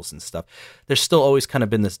pedals and stuff. There's still always kind of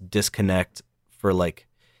been this disconnect for like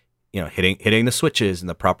hitting the switches in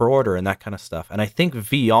the proper order and that kind of stuff. And I think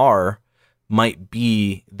VR might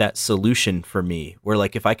be that solution for me, where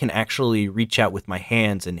like if I can actually reach out with my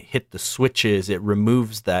hands and hit the switches, it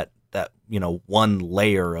removes that one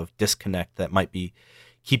layer of disconnect that might be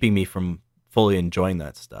keeping me from fully enjoying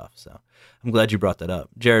that stuff. So I'm glad you brought that up.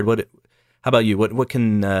 Jared, how about you? What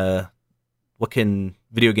can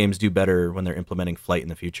video games do better when they're implementing flight in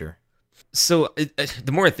the future? So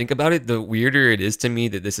the more I think about it, the weirder it is to me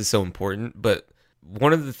that this is so important. But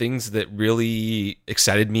one of the things that really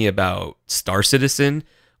excited me about Star Citizen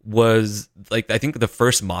was, like, I think the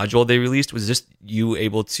first module they released was just you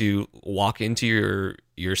able to walk into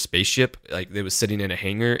your spaceship, like it was sitting in a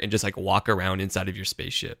hangar, and just like walk around inside of your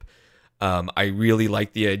spaceship. I really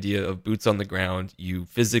like the idea of boots on the ground. You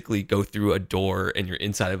physically go through a door and you're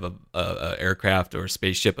inside of a aircraft or a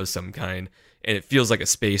spaceship of some kind, and it feels like a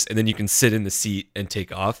space, and then you can sit in the seat and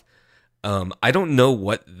take off. I don't know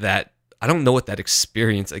what that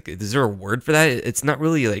experience, like, is there a word for that? It's not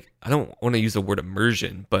really like, I don't want to use the word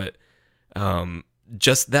immersion, but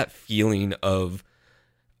just that feeling of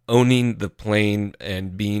owning the plane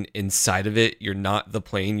and being inside of it. You're not the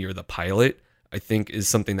plane, you're the pilot, I think is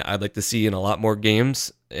something that I'd like to see in a lot more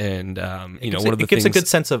games. And one of the things, it gives a good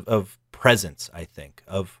sense of presence, I think,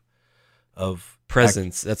 of of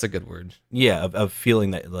presence. That's a good word. Yeah, of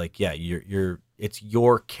feeling that like, yeah, you're it's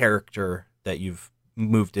your character that you've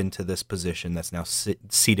moved into this position that's now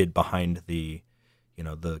seated behind the, you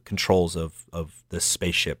know, the controls of this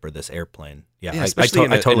spaceship or this airplane. Yeah, especially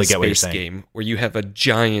I totally get what you're space saying. Game where you have a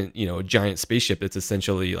giant spaceship that's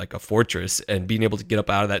essentially like a fortress, and being able to get up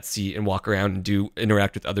out of that seat and walk around and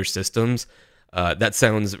interact with other systems. That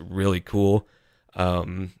sounds really cool.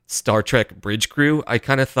 Star Trek Bridge Crew, I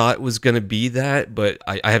kind of thought was going to be that, but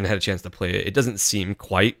I haven't had a chance to play it. It doesn't seem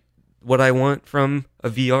quite what I want from a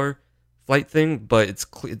VR flight thing, but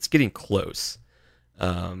it's getting close.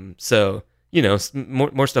 So, you know,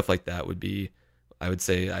 more stuff like that would be, I would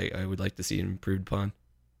say I would like to see improved upon.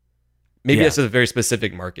 Maybe that's a very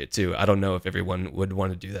specific market too. I don't know if everyone would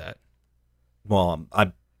want to do that. Well,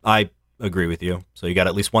 I agree with you. So you got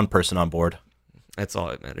at least one person on board. That's all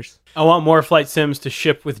that matters. I want more flight sims to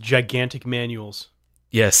ship with gigantic manuals.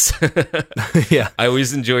 Yes. Yeah. I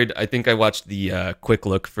always enjoyed, I think I watched the quick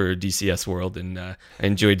look for DCS World, and I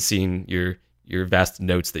enjoyed seeing your vast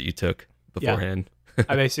notes that you took beforehand. Yeah.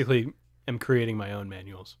 I basically am creating my own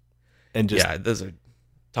manuals. And just those are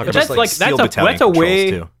talking that's about like SEAL that's battalion a way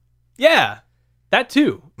controls, too. Yeah, that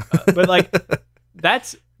too. But like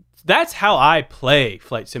that's how I play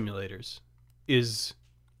flight simulators. Is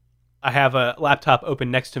I have a laptop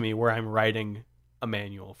open next to me where I'm writing a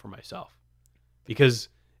manual for myself, because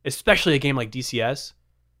especially a game like DCS,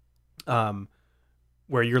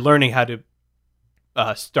 where you're learning how to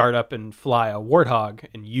start up and fly a Warthog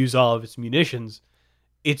and use all of its munitions,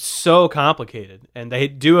 it's so complicated, and they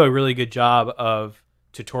do a really good job of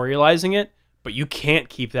tutorializing it. But you can't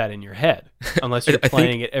keep that in your head unless you're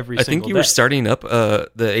playing it every single day. I think you were starting up the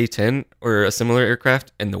A-10 or a similar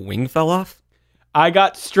aircraft, and the wing fell off. I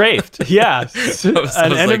got strafed. Yeah,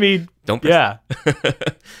 an enemy. Like, don't. Yeah.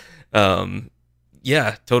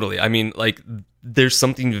 Yeah, totally. I mean, like, there's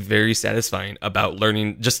something very satisfying about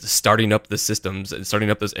learning, just starting up the systems and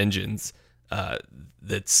starting up those engines.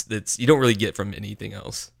 That's you don't really get from anything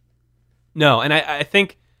else. No, and I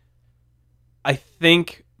think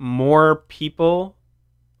more people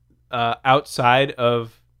outside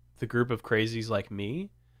of the group of crazies like me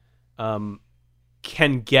can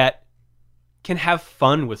have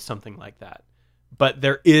fun with something like that. But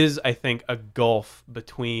there is, I think, a gulf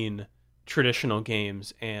between traditional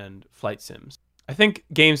games and flight sims. I think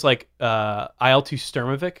games like IL-2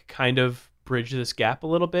 Sturmovik kind of bridge this gap a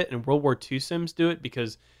little bit, and World War II sims do it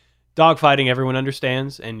because dogfighting everyone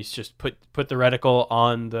understands, and you just put the reticle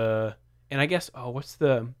on the... And I guess, what's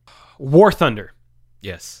the... War Thunder.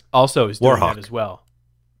 Yes. Also is doing Warhawk that as well.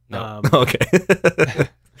 No. Okay.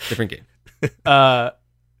 Different game.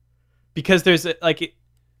 Because there's IL-2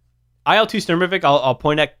 Sturmovik, I'll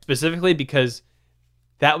point at specifically because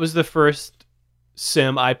that was the first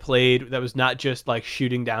sim I played that was not just like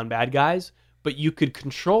shooting down bad guys, but you could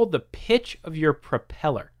control the pitch of your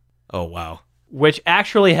propeller. Oh, wow. Which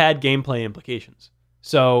actually had gameplay implications.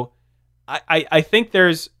 So I think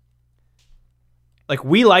there's... Like,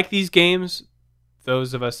 we like these games,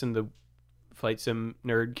 those of us in the flight sim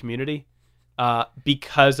nerd community,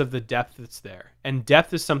 because of the depth that's there. And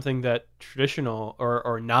depth is something that traditional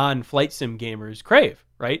or non-flight sim gamers crave,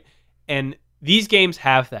 right? And these games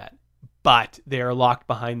have that, but they are locked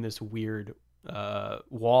behind this weird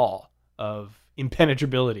wall of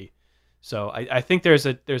impenetrability. So I think there's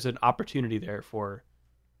an opportunity there for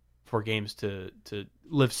games to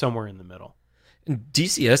live somewhere in the middle.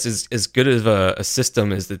 DCS is as good of a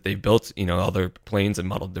system as that they built, you know, all their planes and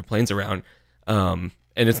modeled their planes around. And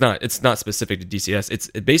it's not specific to DCS. It's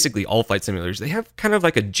basically all flight simulators. They have kind of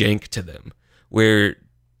like a jank to them where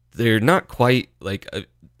they're not quite like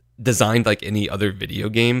designed like any other video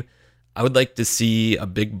game. I would like to see a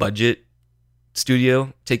big budget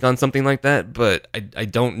studio take on something like that, but I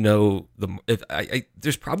don't know if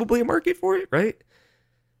there's probably a market for it, right?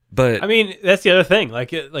 But I mean, that's the other thing. Like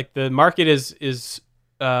the market is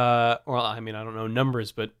well, I mean, I don't know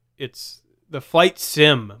numbers, but it's the flight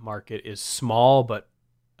sim market is small, but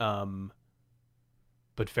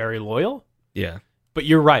very loyal. Yeah. But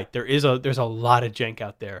you're right. There's a lot of jank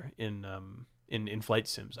out there in flight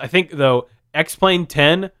sims. I think though X-Plane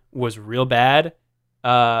 10 was real bad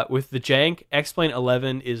with the jank. X-Plane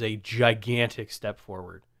 11 is a gigantic step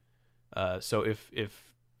forward. So if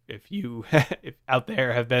you if out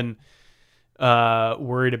there have been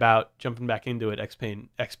worried about jumping back into it,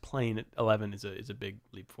 X-Plane 11 is a big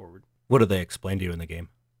leap forward. What do they explain to you in the game?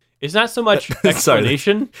 It's not so much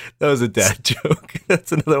explanation. That was a dad joke.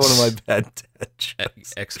 That's another one of my bad dad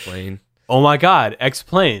jokes. X-Plane. Oh my God,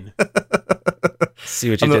 X-Plane. See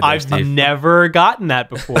what you did there, I've Steve. never gotten that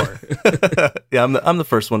before. Yeah, I'm the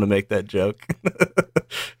first one to make that joke.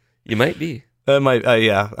 You might be.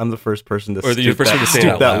 Yeah, I'm the first person to Or you're the first one to say it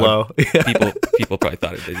stoop out that loud. low. Yeah. People probably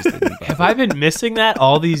thought it. They just didn't. Have I been missing that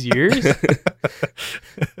all these years?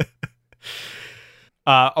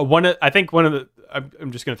 I think one of the.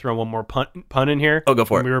 I'm just going to throw one more pun in here. Oh, go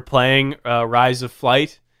for when it. We were playing Rise of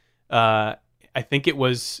Flight. I think it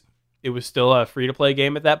was still a free to play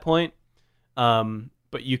game at that point.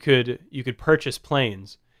 But you could purchase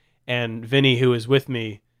planes, and Vinny, who was with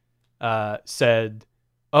me, said,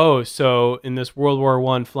 "Oh, so in this World War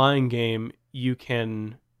I flying game, you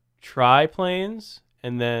can try planes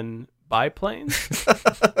and then buy planes."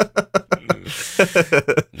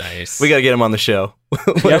 Nice. We got to get him on the show.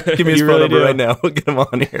 Yep, Give me his you phone really number do. right now. We'll get him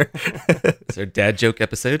on here. Is there a dad joke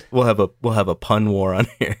episode? We'll have a pun war on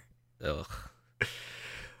here. Ugh.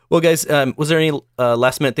 Well, guys, was there any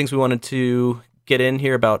last minute things we wanted to get in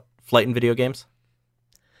here about flight and video games?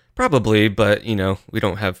 Probably, but we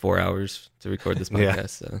don't have 4 hours to record this podcast. Yeah.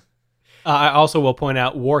 So. I also will point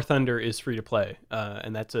out War Thunder is free to play,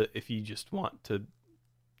 and that's if you just want to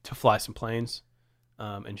fly some planes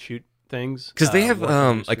and shoot things. Because they have War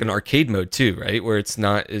Thunder is like free. an arcade mode too, right? Where it's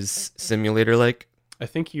not as simulator like. I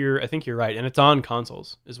think you're right, and it's on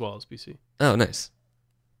consoles as well as PC. Oh, nice.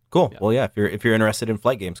 Cool. Yeah. Well, yeah, if you're interested in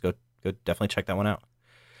flight games, go definitely check that one out.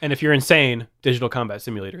 And if you're insane, Digital Combat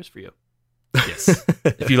Simulator is for you. Yes.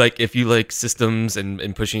 if you like systems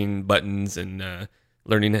and pushing buttons and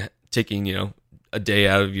learning, taking a day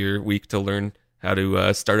out of your week to learn how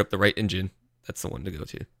to start up the right engine, that's the one to go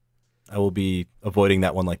to. I will be avoiding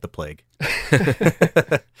that one like the plague. All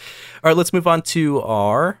right, let's move on to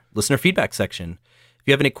our listener feedback section. If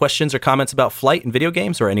you have any questions or comments about flight and video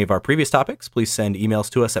games or any of our previous topics, please send emails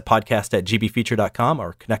to us at podcast@gbfeature.com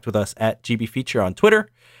or connect with us at gbfeature on Twitter.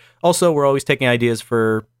 Also, we're always taking ideas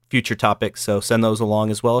for future topics, so send those along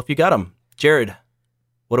as well if you got them. Jared,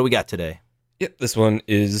 what do we got today? Yep, this one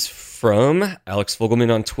is from Alex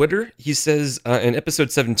Fogelman on Twitter. He says, in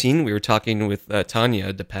episode 17, we were talking with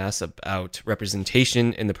Tanya DePass about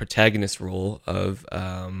representation and the protagonist role of,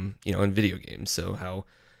 in video games. So how,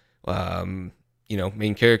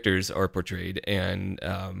 main characters are portrayed. And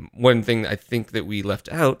one thing I think that we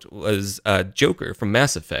left out was Joker from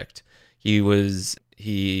Mass Effect.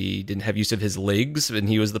 He didn't have use of his legs, and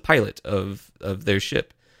he was the pilot of their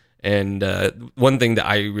ship. And one thing that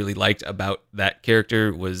I really liked about that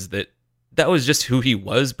character was that was just who he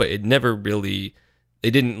was, but it never really,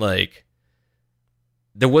 there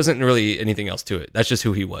wasn't really anything else to it. That's just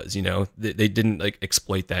who he was, They didn't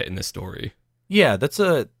exploit that in the story. Yeah, that's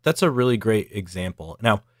a really great example.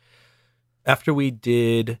 Now, after we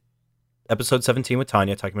did episode 17 with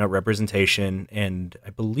Tanya talking about representation, and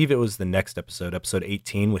I believe it was the next episode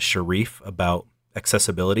 18 with Sharif about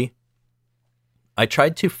accessibility, I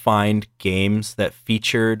tried to find games that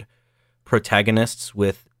featured protagonists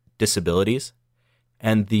with disabilities,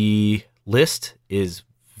 and the list is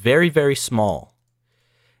very, very small.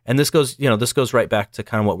 And this goes right back to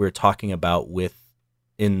kind of what we were talking about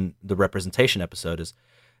in the representation episode, is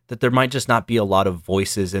that there might just not be a lot of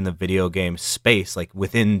voices in the video game space, like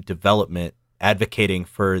within development, advocating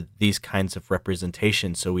for these kinds of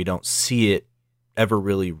representation, so we don't see it ever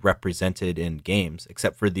really represented in games,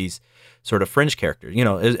 except for these sort of fringe characters.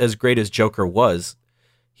 As great as Joker was,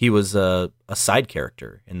 he was a side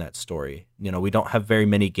character in that story. We don't have very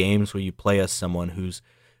many games where you play as someone who's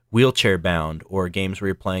wheelchair bound, or games where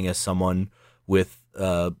you're playing as someone with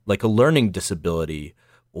like a learning disability,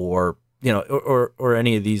 or or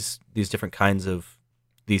any of these different kinds of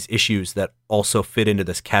these issues that also fit into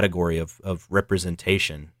this category of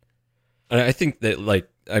representation. And I think that,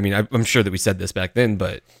 I'm sure that we said this back then,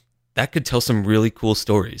 but that could tell some really cool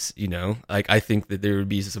stories, I think that there would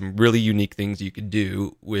be some really unique things you could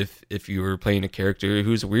do if you were playing a character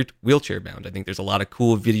who's wheelchair bound. I think there's a lot of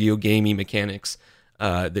cool video gamey mechanics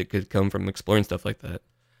that could come from exploring stuff like that.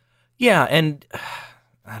 Yeah, and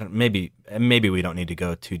maybe we don't need to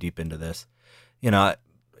go too deep into this.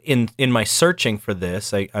 In my searching for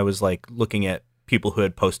this, I was looking at people who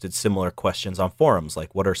had posted similar questions on forums,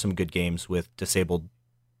 like what are some good games with disabled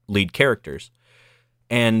lead characters?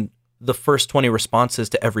 And the first 20 responses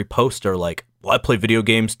to every post are like, well, I play video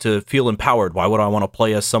games to feel empowered. Why would I want to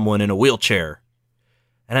play as someone in a wheelchair?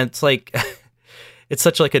 And it's like, it's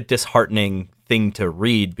such a disheartening thing to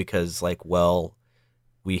read, because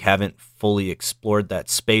we haven't fully explored that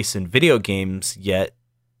space in video games yet.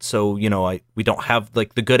 So, we don't have the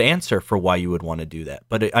good answer for why you would want to do that.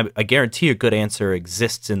 But I guarantee a good answer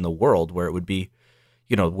exists in the world, where it would be,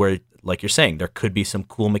 where like you're saying, there could be some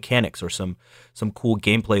cool mechanics or some cool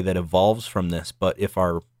gameplay that evolves from this. But if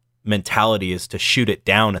our mentality is to shoot it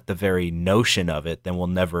down at the very notion of it, then we'll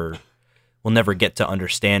never get to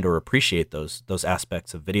understand or appreciate those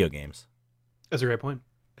aspects of video games. That's a great point.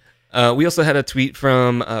 We also had a tweet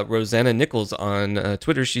from Rosanna Nichols on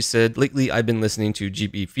Twitter. She said, lately I've been listening to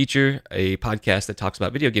GB Feature, a podcast that talks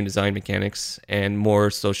about video game design mechanics and more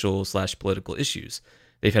social/political issues.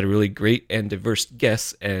 They've had really great and diverse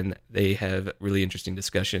guests, and they have really interesting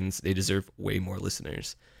discussions. They deserve way more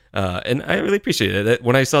listeners. And I really appreciate it.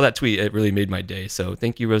 When I saw that tweet, it really made my day. So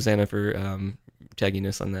thank you, Rosanna, for tagging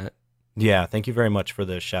us on that. Yeah, thank you very much for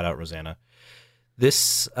the shout out, Rosanna.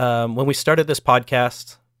 This when we started this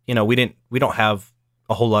podcast, we don't have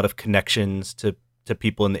a whole lot of connections to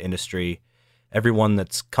people in the industry. Everyone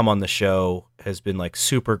that's come on the show has been like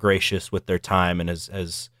super gracious with their time, and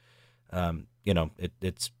has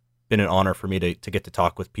it's been an honor for me to get to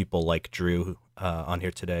talk with people like Drew on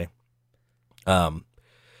here today.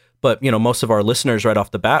 But most of our listeners right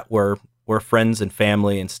off the bat were friends and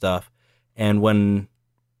family and stuff. And when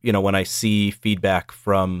I see feedback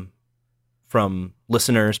from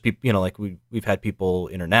listeners, people, like we've had people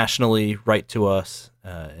internationally write to us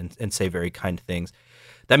and say very kind things.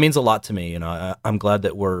 That means a lot to me. I'm glad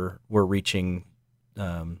that we're reaching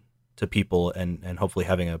to people and hopefully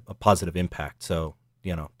having a positive impact. So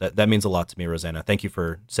that means a lot to me, Rosanna. Thank you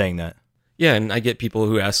for saying that. Yeah, and I get people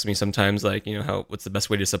who ask me sometimes, like, what's the best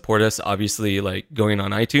way to support us? Obviously, like, going on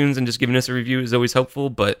iTunes and just giving us a review is always helpful.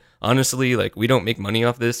 But honestly, like, we don't make money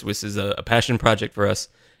off this. This is a passion project for us.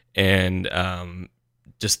 And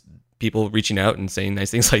just people reaching out and saying nice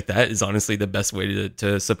things like that is honestly the best way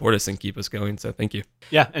to support us and keep us going. So thank you.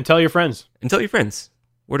 Yeah, and tell your friends.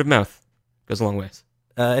 Word of mouth goes a long ways.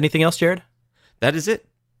 Anything else, Jared? That is it.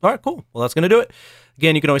 All right, cool. Well, that's going to do it.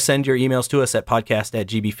 Again, you can always send your emails to us at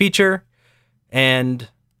podcast@gbfeature. And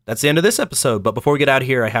that's the end of this episode. But before we get out of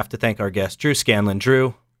here, I have to thank our guest, Drew Scanlon.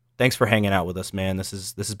 Drew, thanks for hanging out with us, man. This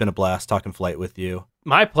has been a blast talking Flight with you.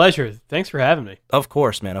 My pleasure. Thanks for having me. Of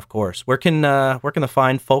course, man. Of course. Where can the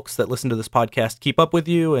fine folks that listen to this podcast keep up with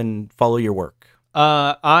you and follow your work?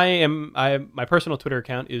 My personal Twitter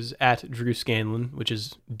account is @Drew Scanlon, which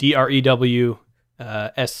is DREW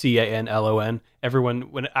SCANLON. Everyone,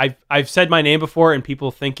 when I've said my name before and people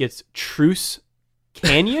think it's Truce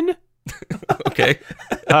Canyon. Okay.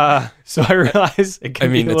 So I realize it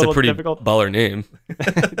can be a it's little a pretty difficult. baller name.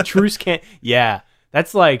 Truce Canyon. Yeah.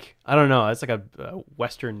 That's like, I don't know. That's like a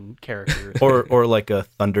Western character. or like a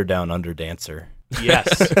Thunder Down Under dancer. Yes.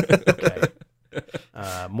 Okay.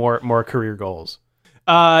 More career goals.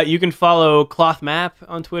 You can follow Clothmap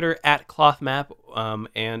on Twitter @Clothmap,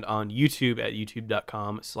 and on YouTube at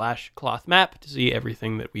youtube.com/Clothmap to see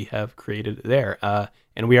everything that we have created there.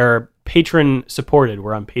 And we are patron supported.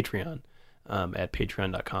 We're on Patreon at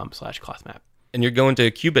patreon.com/Clothmap. And you're going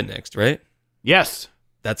to Cuba next, right? Yes.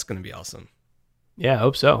 That's going to be awesome. Yeah, I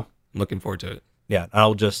hope so. I'm looking forward to it. Yeah, I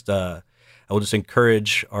will just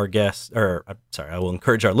encourage our guests, I will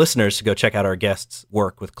encourage our listeners to go check out our guests'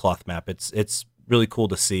 work with Clothmap. It's really cool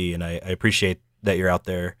to see, and I appreciate that you're out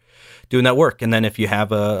there doing that work. And then if you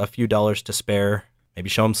have a few dollars to spare, maybe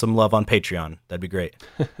show them some love on Patreon. That'd be great.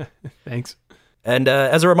 Thanks. And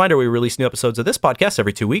as a reminder, we release new episodes of this podcast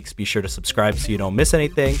every 2 weeks. Be sure to subscribe so you don't miss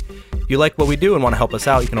anything. If you like what we do and want to help us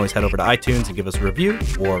out, you can always head over to iTunes and give us a review,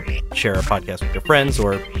 or share our podcast with your friends,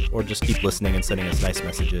 or just keep listening and sending us nice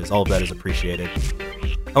messages. All of that is appreciated.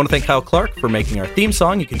 I want to thank Kyle Clark for making our theme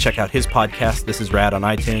song. You can check out his podcast, This Is Rad, on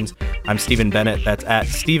iTunes. I'm Stephen Bennett. That's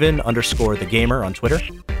 @Steven_the_gamer on Twitter.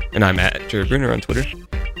 And I'm @Jared Bruner on Twitter.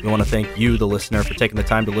 We want to thank you, the listener, for taking the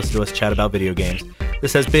time to listen to us chat about video games.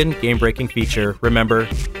 This has been Game Breaking Feature. Remember,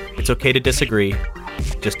 it's okay to disagree.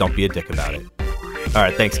 Just don't be a dick about it. All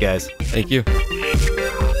right, thanks, guys. Thank you.